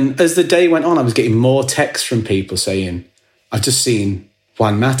 And then as the day went on, I was getting more texts from people saying, I've just seen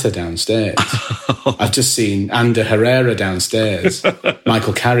Juan Mata downstairs. I've just seen Ander Herrera downstairs,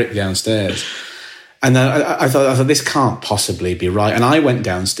 Michael Carrick downstairs. And then I thought, this can't possibly be right. And I went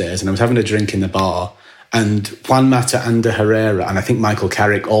downstairs and I was having a drink in the bar, and Juan Mata, Ander Herrera, and I think Michael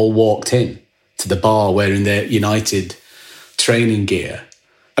Carrick all walked in to the bar wearing their United training gear.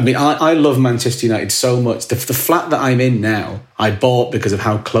 I mean, I love Manchester United so much. The flat that I'm in now, I bought because of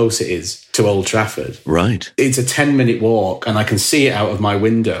how close it is to Old Trafford. Right. It's a 10-minute walk, and I can see it out of my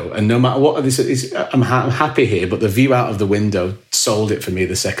window. And no matter what this is, I'm happy here, but the view out of the window sold it for me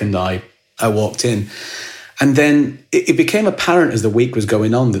the second I walked in. And then it became apparent as the week was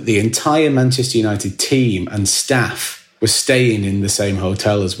going on that the entire Manchester United team and staff were staying in the same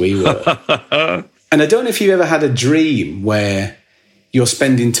hotel as we were. And I don't know if you've ever had a dream where you're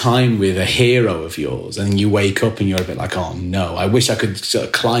spending time with a hero of yours and you wake up and you're a bit like, oh no, I wish I could sort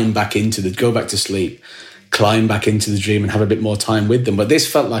of go back to sleep, climb back into the dream and have a bit more time with them. But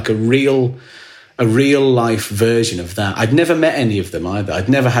this felt like a real life version of that. I'd never met any of them either. I'd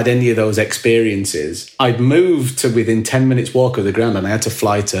never had any of those experiences. I'd moved to within 10 minutes walk of the ground, and I had to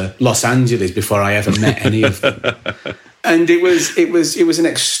fly to Los Angeles before I ever met any of them. And it was an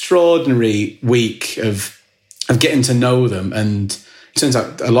extraordinary week of getting to know them. And it turns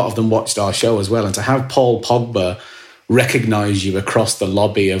out a lot of them watched our show as well. And to have Paul Pogba recognise you across the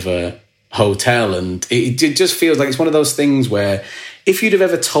lobby of a hotel, and it just feels like it's one of those things where if you'd have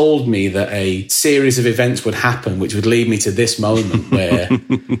ever told me that a series of events would happen which would lead me to this moment where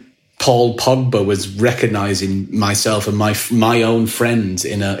Paul Pogba was recognising myself and my own friends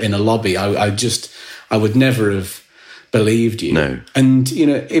in a lobby, I would never have believed you. No. And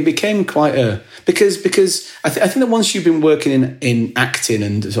it became quite because I think that once you've been working in acting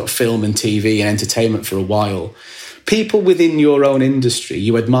and sort of film and TV and entertainment for a while, people within your own industry,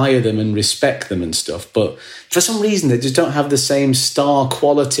 you admire them and respect them and stuff, but for some reason they just don't have the same star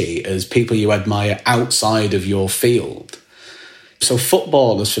quality as people you admire outside of your field. So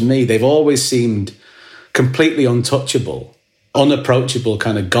footballers, for me, they've always seemed completely untouchable, unapproachable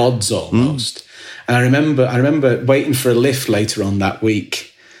kind of gods almost. And I remember waiting for a lift later on that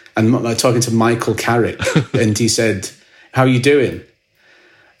week and talking to Michael Carrick, and he said, "How are you doing?"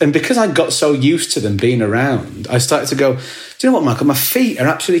 And because I got so used to them being around, I started to go, do you know what, Michael? My feet are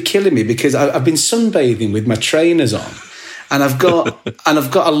actually killing me because I've been sunbathing with my trainers on. And I've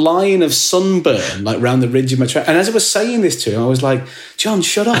got a line of sunburn like round the ridge of my trainer. And as I was saying this to him, I was like, John,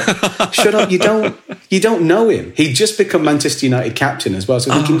 shut up. Shut up. You don't know him. He'd just become Manchester United captain as well.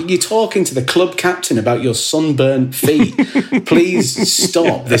 So you're talking to the club captain about your sunburnt feet. Please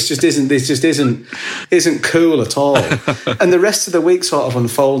stop. This just isn't cool at all. And the rest of the week sort of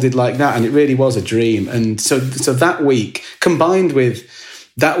unfolded like that, and it really was a dream. And so that week, combined with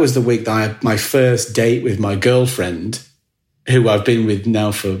that was the week that I had my first date with my girlfriend, who I've been with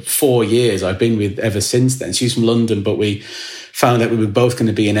now for 4 years. I've been with ever since then. She's from London, but we found out we were both going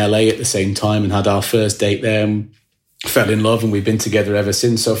to be in LA at the same time and had our first date there and fell in love, and we've been together ever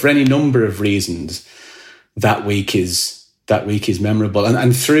since. So for any number of reasons, that week is memorable.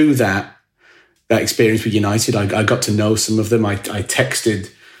 And through that experience with United, I got to know some of them. I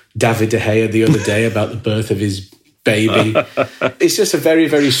texted David De Gea the other day about the birth of his baby. It's just a very,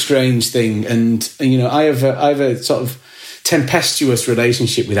 very strange thing. And I have a sort of tempestuous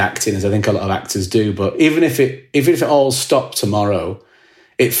relationship with acting, as I think a lot of actors do. But even if it all stopped tomorrow,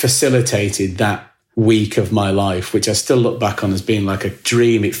 it facilitated that week of my life, which I still look back on as being like a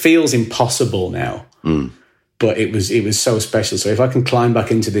dream. It feels impossible now, but it was so special. So if I can climb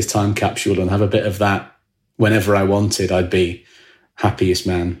back into this time capsule and have a bit of that whenever I wanted, I'd be happiest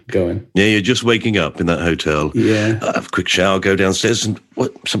man going. Yeah, you're just waking up in that hotel. Yeah. Have a quick shower, go downstairs, and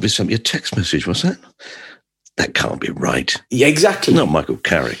somebody sent me a text message. What's that? That can't be right. Yeah, exactly. Not Michael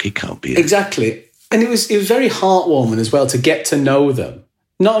Carrick. He can't be. Exactly. And it was very heartwarming as well to get to know them.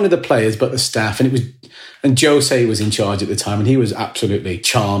 Not only the players, but the staff. And Jose was in charge at the time, and he was absolutely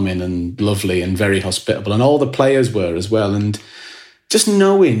charming and lovely and very hospitable. And all the players were as well. And just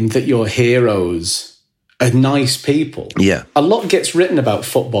knowing that your heroes are nice people. Yeah. A lot gets written about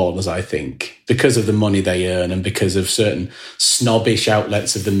footballers, I think, because of the money they earn and because of certain snobbish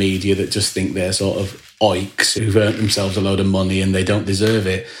outlets of the media that just think they're sort of oiks who've earned themselves a load of money and they don't deserve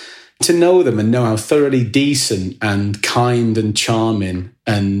it. To know them and know how thoroughly decent and kind and charming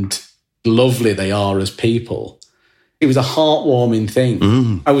and lovely they are as people, it was a heartwarming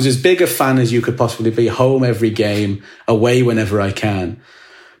thing. I was as big a fan as you could possibly be, home every game, away whenever I can.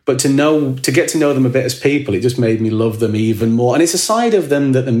 But to get to know them a bit as people, it just made me love them even more. And it's a side of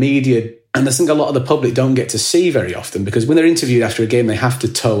them that the media, and I think a lot of the public don't get to see very often, because when they're interviewed after a game, they have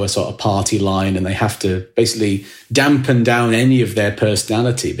to toe a sort of party line and they have to basically dampen down any of their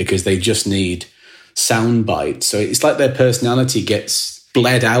personality because they just need sound bites. So it's like their personality gets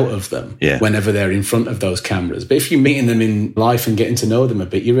bled out of them whenever they're in front of those cameras. But if you're meeting them in life and getting to know them a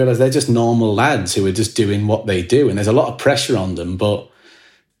bit, you realise they're just normal lads who are just doing what they do. And there's a lot of pressure on them, but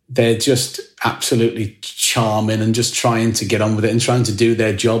they're just absolutely charming and just trying to get on with it and trying to do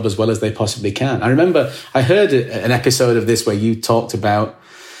their job as well as they possibly can. I remember I heard an episode of this where you talked about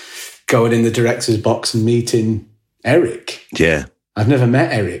going in the director's box and meeting Eric. Yeah. I've never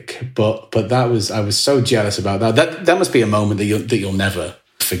met Eric, but I was so jealous about that. That must be a moment that you'll never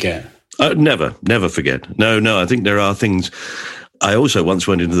forget. Never forget. No, I think there are things. I also once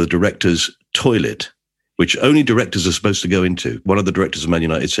went into the director's toilet, which only directors are supposed to go into. One of the directors of Man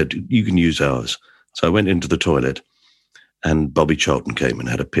United said, you can use ours. So I went into the toilet and Bobby Charlton came and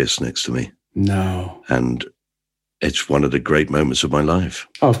had a piss next to me. No. And it's one of the great moments of my life.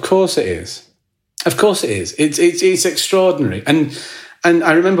 Oh, of course it is. Of course it is. It's extraordinary. And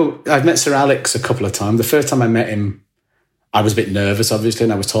I remember I've met Sir Alex a couple of times. The first time I met him, I was a bit nervous, obviously,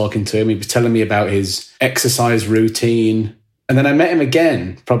 and I was talking to him. He was telling me about his exercise routine. And then I met him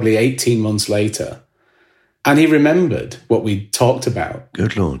again, probably 18 months later. And he remembered what we talked about.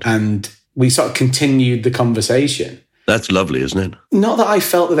 Good Lord. And we sort of continued the conversation. That's lovely, isn't it? Not that I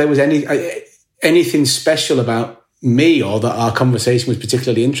felt that there was anything special about me or that our conversation was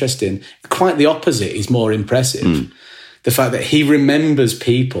particularly interesting. Quite the opposite is more impressive. The fact that he remembers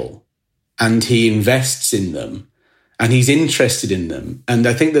people and he invests in them and he's interested in them. And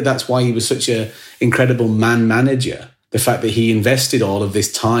I think that that's why he was such an incredible man manager. The fact that he invested all of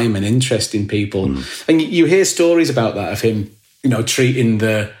this time and interest in people. And you hear stories about that, of him, treating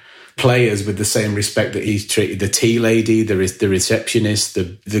the players with the same respect that he's treated the tea lady, the receptionist,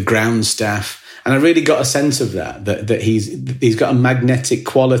 the ground staff. And I really got a sense of that he's got a magnetic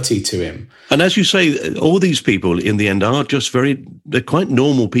quality to him. And as you say, all these people in the end are just they're quite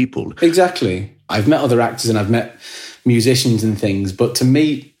normal people. Exactly. I've met other actors and I've met musicians and things, but to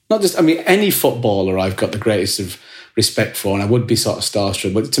me, any footballer I've got the greatest of respect for, and I would be sort of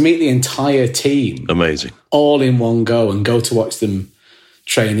starstruck, but to meet the entire team, amazing, all in one go, and go to watch them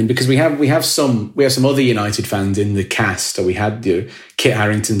training, because we have some other United fans in the cast. So we had Kit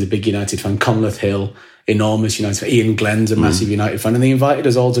Harington's a big United fan, Conleth Hill, enormous United fan, Ian Glenn's a massive United fan, and they invited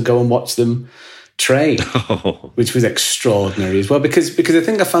us all to go and watch them train, which was extraordinary as well. Because the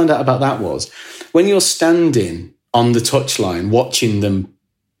thing I found out about that was when you're standing on the touchline watching them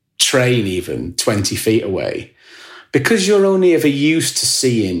train, even 20 feet away, because you're only ever used to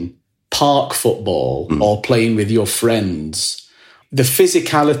seeing park football or playing with your friends, the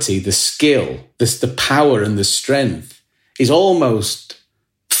physicality, the skill, the power and the strength is almost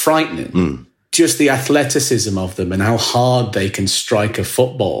frightening. Just the athleticism of them and how hard they can strike a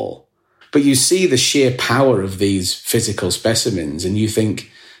football. But you see the sheer power of these physical specimens and you think,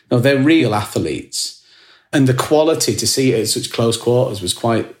 no, they're real athletes. And the quality to see it at such close quarters was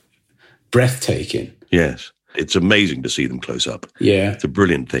quite breathtaking. Yes. It's amazing to see them close up. Yeah. It's a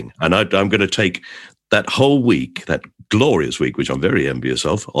brilliant thing. And I'm going to take that whole week, that glorious week, which I'm very envious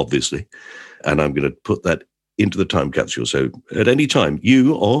of, obviously, and I'm going to put that into the time capsule. So at any time,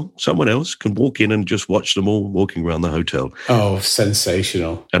 you or someone else can walk in and just watch them all walking around the hotel. Oh,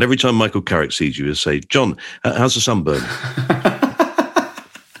 sensational. And every time Michael Carrick sees you, he'll say, John, how's the sunburn?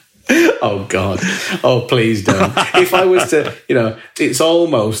 Oh, God. Oh, please don't. If I was to, it's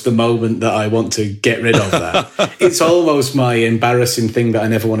almost the moment that I want to get rid of that. It's almost my embarrassing thing that I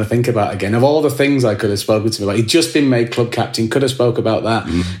never want to think about again. Of all the things I could have spoken to him about, he'd just been made club captain, could have spoke about that,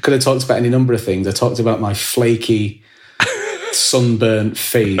 could have talked about any number of things. I talked about my flaky, sunburnt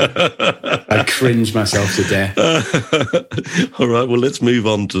feet. I cringe myself to death. All right, well, let's move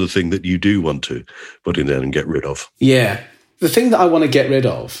on to the thing that you do want to put in there and get rid of. Yeah. The thing that I want to get rid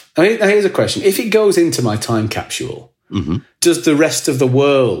of, here's a question. If it goes into my time capsule, does the rest of the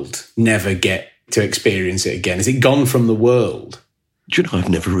world never get to experience it again? Is it gone from the world? Do you know,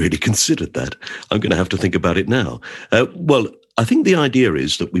 I've never really considered that. I'm going to have to think about it now. Well, I think the idea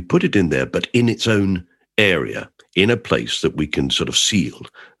is that we put it in there, but in its own area in a place that we can sort of seal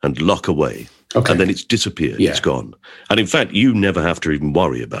and lock away. Okay. And then it's disappeared, It's gone. And in fact, you never have to even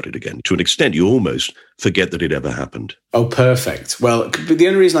worry about it again. To an extent, you almost forget that it ever happened. Oh, perfect. Well, the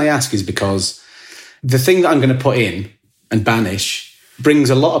only reason I ask is because the thing that I'm going to put in and banish brings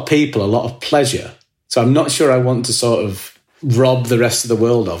a lot of people a lot of pleasure. So I'm not sure I want to sort of rob the rest of the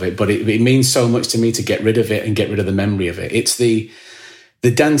world of it, but it means so much to me to get rid of it and get rid of the memory of it. It's the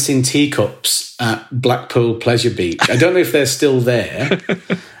dancing teacups at Blackpool Pleasure Beach. I don't know if they're still there.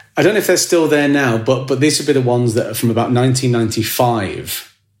 I don't know if they're still there now, but these would be the ones that are from about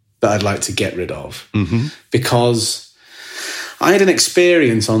 1995 that I'd like to get rid of. Mm-hmm. Because I had an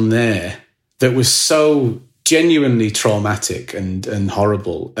experience on there that was so genuinely traumatic and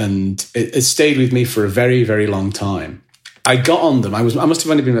horrible, and it stayed with me for a very, very long time. I got on them. I must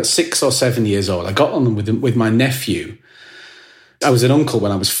have only been about 6 or 7 years old. I got on them with my nephew. I was an uncle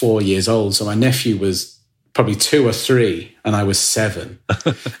when I was 4 years old, so my nephew was probably 2 or 3, and I was 7.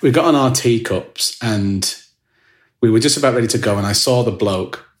 We got on our teacups, and we were just about ready to go, and I saw the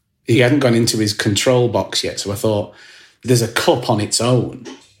bloke. He hadn't gone into his control box yet, so I thought, there's a cup on its own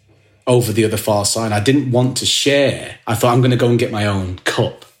over the other far side. I didn't want to share. I thought, I'm going to go and get my own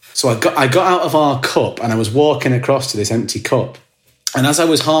cup. So I got out of our cup, and I was walking across to this empty cup. And as I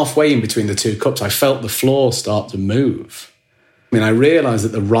was halfway in between the two cups, I felt the floor start to move. I mean, I realised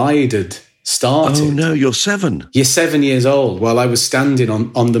that the ride had started. Oh, no, you're 7. You're 7 years old while I was standing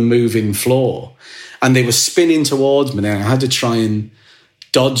on the moving floor. And they were spinning towards me, and I had to try and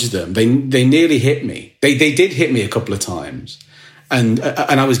dodge them. They nearly hit me. They did hit me a couple of times. And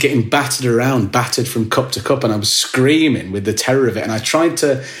I was getting battered from cup to cup, and I was screaming with the terror of it. And I tried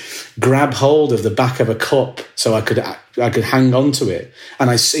to grab hold of the back of a cup so I could hang on to it. And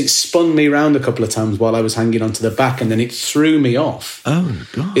it spun me around a couple of times while I was hanging onto the back, and then it threw me off. Oh,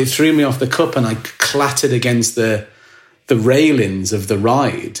 God. It threw me off the cup, and I clattered against the railings of the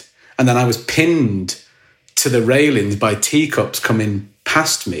ride. And then I was pinned to the railings by teacups coming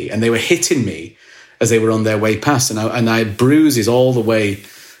past me, and they were hitting me as they were on their way past. And I had bruises all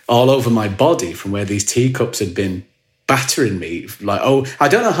over my body from where these teacups had been battering me. I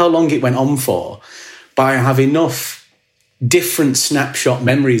don't know how long it went on for, but I have enough different snapshot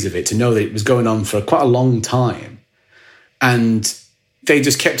memories of it to know that it was going on for quite a long time. And they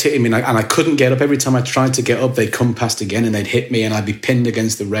just kept hitting me, and I couldn't get up. Every time I tried to get up, they'd come past again, and they'd hit me, and I'd be pinned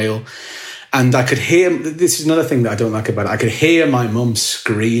against the rail. And I could hear, this is another thing that I don't like about it, I could hear my mum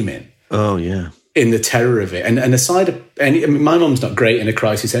screaming. Oh, yeah. In the terror of it. And aside of my mum's not great in a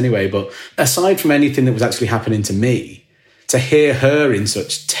crisis anyway, but aside from anything that was actually happening to me, to hear her in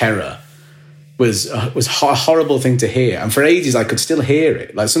such terror was a horrible thing to hear. And for ages, I could still hear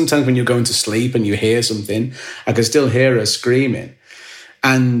it. Like sometimes when you're going to sleep and you hear something, I could still hear her screaming.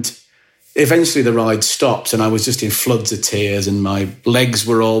 And eventually the ride stopped, and I was just in floods of tears, and my legs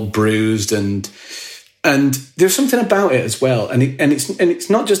were all bruised, and there's something about it as well. And it's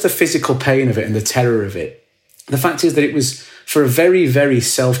not just the physical pain of it and the terror of it. The fact is that it was, for a very, very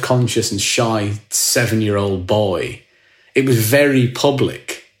self-conscious and shy 7-year-old boy, it was very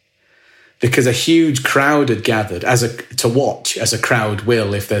public, because a huge crowd had gathered to watch, as a crowd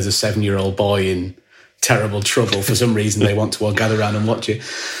will if there's a 7-year-old boy in terrible trouble. For some reason, they want to all gather around and watch it.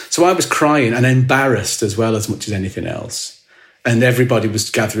 So I was crying and embarrassed as well, as much as anything else. And everybody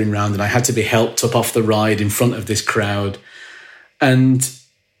was gathering around, and I had to be helped up off the ride in front of this crowd. And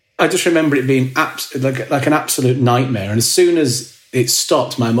I just remember it being like an absolute nightmare. And as soon as it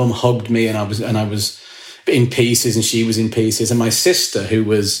stopped, my mum hugged me, and I was in pieces, and she was in pieces. And my sister, who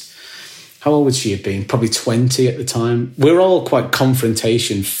was, how old would she have been? Probably 20 at the time. We're all quite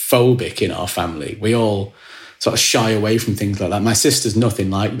confrontation phobic in our family. We all sort of shy away from things like that. My sister's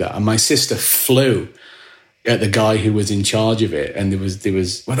nothing like that. And my sister flew at the guy who was in charge of it, and there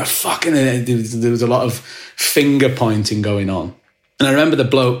was what the fuck, and there was a lot of finger pointing going on. And I remember the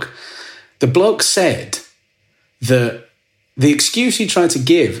bloke said that the excuse he tried to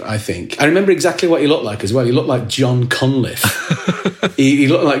give, I remember exactly what he looked like as well. He looked like John Cunliffe. he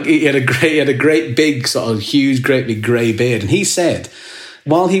looked like he had a great big sort of huge, great big grey beard. And he said,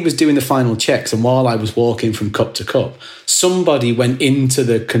 while he was doing the final checks and while I was walking from cup to cup, somebody went into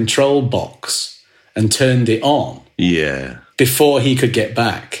the control box and turned it on. Yeah. Before he could get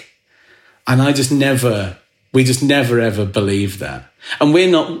back. And we just never ever believed that. And we're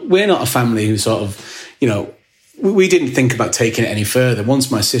not a family who sort of, we didn't think about taking it any further.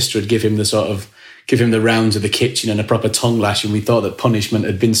 Once my sister had give him the rounds of the kitchen and a proper tongue lashing, we thought that punishment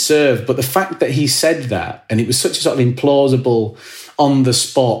had been served. But the fact that he said that, and it was such a sort of implausible, on the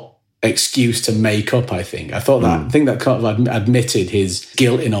spot excuse to make up, I think. I think that kind of admitted his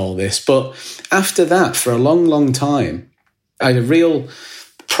guilt in all this. But after that, for a long, long time, I had a real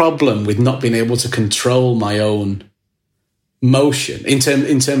problem with not being able to control my own motion. In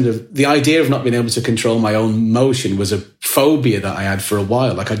terms of the idea of not being able to control my own motion was a phobia that I had for a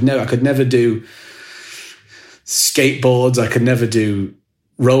while. Like I could never do skateboards. I could never do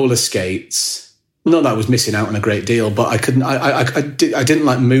roller skates. Not that I was missing out on a great deal, but I couldn't. I didn't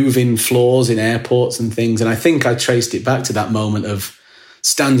like moving floors in airports and things. And I think I traced it back to that moment of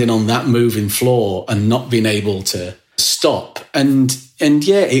standing on that moving floor and not being able to stop. And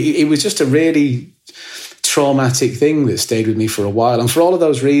yeah, it was just a really traumatic thing that stayed with me for a while. And for all of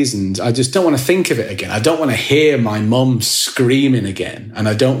those reasons, I just don't want to think of it again. I don't want to hear my mum screaming again. And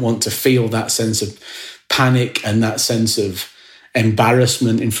I don't want to feel that sense of panic and that sense of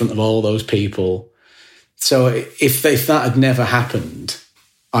embarrassment in front of all those people. So if that had never happened,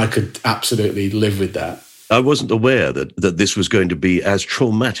 I could absolutely live with that. I wasn't aware that this was going to be as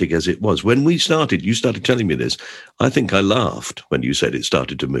traumatic as it was. When you started telling me this, I think I laughed when you said it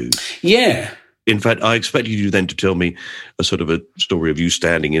started to move. Yeah. In fact, I expected you then to tell me a sort of a story of you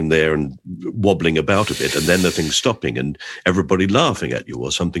standing in there and wobbling about a bit and then the thing stopping and everybody laughing at you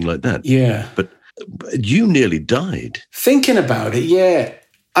or something like that. Yeah. But you nearly died. Thinking about it, yeah.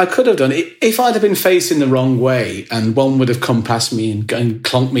 I could have done it. If I'd have been facing the wrong way and one would have come past me and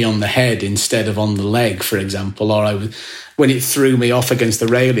clonked me on the head instead of on the leg, for example, or when it threw me off against the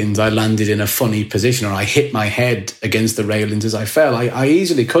railings, I landed in a funny position, or I hit my head against the railings as I fell, I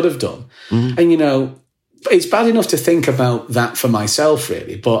easily could have done. Mm-hmm. And, it's bad enough to think about that for myself,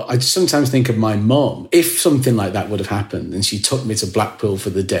 really, but I sometimes think of my mum. If something like that would have happened and she took me to Blackpool for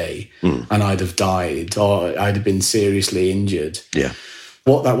the day and I'd have died or I'd have been seriously injured,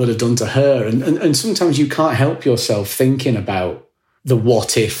 what that would have done to her. And sometimes you can't help yourself thinking about the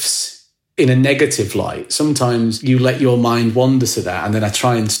what-ifs in a negative light. Sometimes you let your mind wander to that, and then I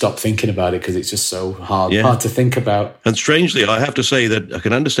try and stop thinking about it because it's just so hard to think about. And strangely, I have to say that I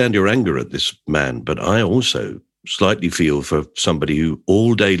can understand your anger at this man, but I also slightly feel for somebody who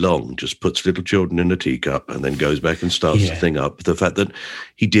all day long just puts little children in a teacup and then goes back and starts the thing up. The fact that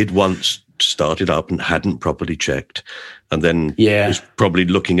he did once start it up and hadn't properly checked, and then was probably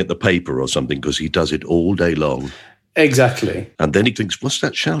looking at the paper or something because he does it all day long. Exactly. And then he thinks, what's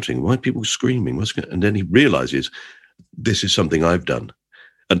that shouting? Why are people screaming? And then he realizes, this is something I've done.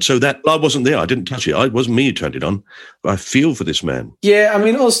 And so that, I wasn't there. I didn't touch it. It wasn't me who turned it on. I feel for this man. Yeah, I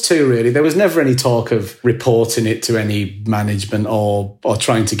mean, us too, really. There was never any talk of reporting it to any management or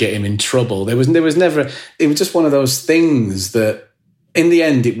trying to get him in trouble. There was never, it was just one of those things that, in the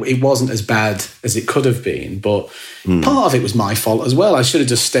end, it wasn't as bad as it could have been, but part of it was my fault as well. I should have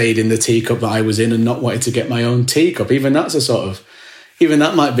just stayed in the teacup that I was in and not wanted to get my own teacup. Even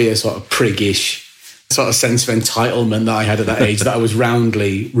that might be a sort of priggish sort of sense of entitlement that I had at that age that I was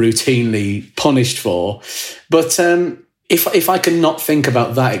routinely punished for. But if I can not think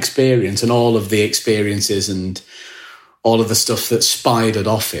about that experience and all of the experiences and all of the stuff that spidered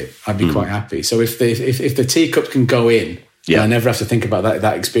off it, I'd be quite happy. So if the teacup can go in, I never have to think about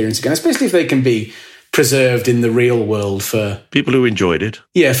that experience again, especially if they can be preserved in the real world for people who enjoyed it.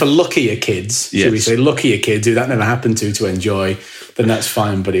 Yeah, for luckier kids, should we say, luckier kids who that never happened to enjoy, then that's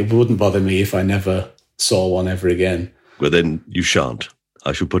fine. But it wouldn't bother me if I never saw one ever again. Well, then you shan't.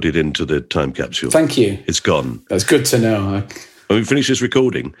 I shall put it into the time capsule. Thank you. It's gone. That's good to know. When we finish this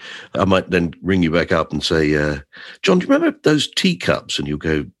recording, I might then ring you back up and say, John, do you remember those teacups? And you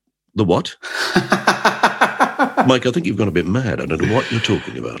go, the what? Mike, I think you've gone a bit mad. I don't know what you're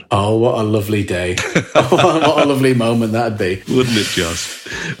talking about. Oh, what a lovely day. What a lovely moment that'd be. Wouldn't it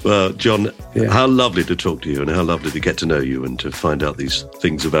just? Well, John, how lovely to talk to you and how lovely to get to know you and to find out these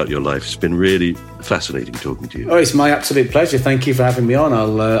things about your life. It's been really fascinating talking to you. Oh, it's my absolute pleasure. Thank you for having me on.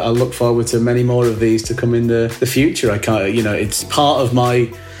 I'll look forward to many more of these to come in the future. It's part of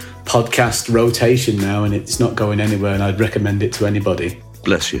my podcast rotation now and it's not going anywhere, and I'd recommend it to anybody.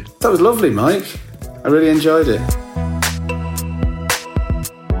 Bless you. That was lovely, Mike. I really enjoyed it.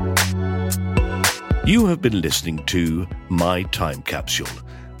 You have been listening to My Time Capsule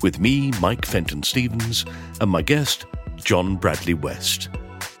with me, Mike Fenton Stevens, and my guest, John Bradley West.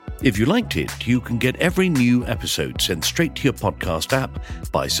 If you liked it, you can get every new episode sent straight to your podcast app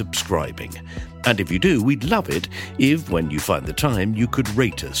by subscribing. And if you do, we'd love it if, when you find the time, you could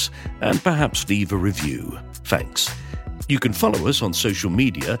rate us and perhaps leave a review. Thanks. You can follow us on social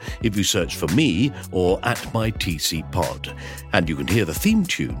media if you search for me or @mytcpod. And you can hear the theme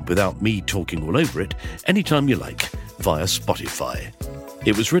tune without me talking all over it anytime you like via Spotify.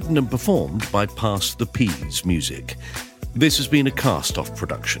 It was written and performed by Pass the Peas Music. This has been a Cast-Off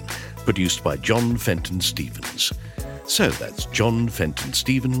production, produced by John Fenton Stevens. So that's John Fenton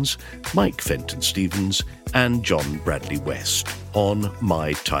Stevens, Mike Fenton Stevens, and John Bradley West on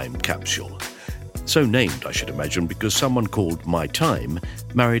My Time Capsule. So named, I should imagine, because someone called My Time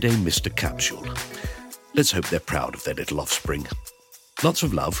married a Mr. Capsule. Let's hope they're proud of their little offspring. Lots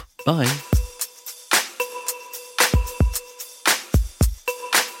of love. Bye.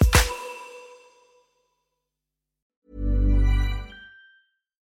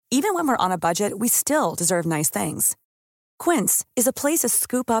 Even when we're on a budget, we still deserve nice things. Quince is a place to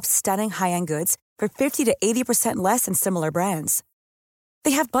scoop up stunning high-end goods for 50 to 80% less than similar brands.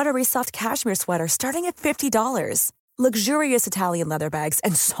 They have buttery soft cashmere sweaters starting at $50, luxurious Italian leather bags,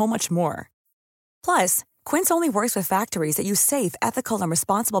 and so much more. Plus, Quince only works with factories that use safe, ethical, and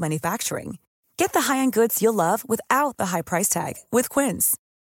responsible manufacturing. Get the high-end goods you'll love without the high price tag with Quince.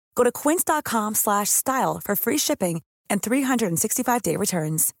 Go to quince.com/style for free shipping and 365-day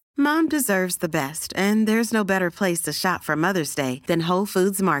returns. Mom deserves the best, and there's no better place to shop for Mother's Day than Whole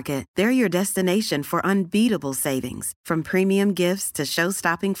Foods Market. They're your destination for unbeatable savings, from premium gifts to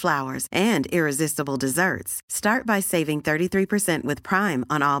show-stopping flowers and irresistible desserts. Start by saving 33% with Prime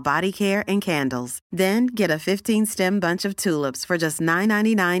on all body care and candles. Then get a 15-stem bunch of tulips for just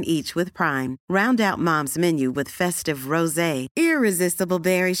 $9.99 each with Prime. Round out Mom's menu with festive rosé, irresistible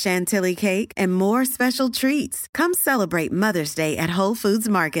berry chantilly cake, and more special treats. Come celebrate Mother's Day at Whole Foods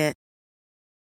Market.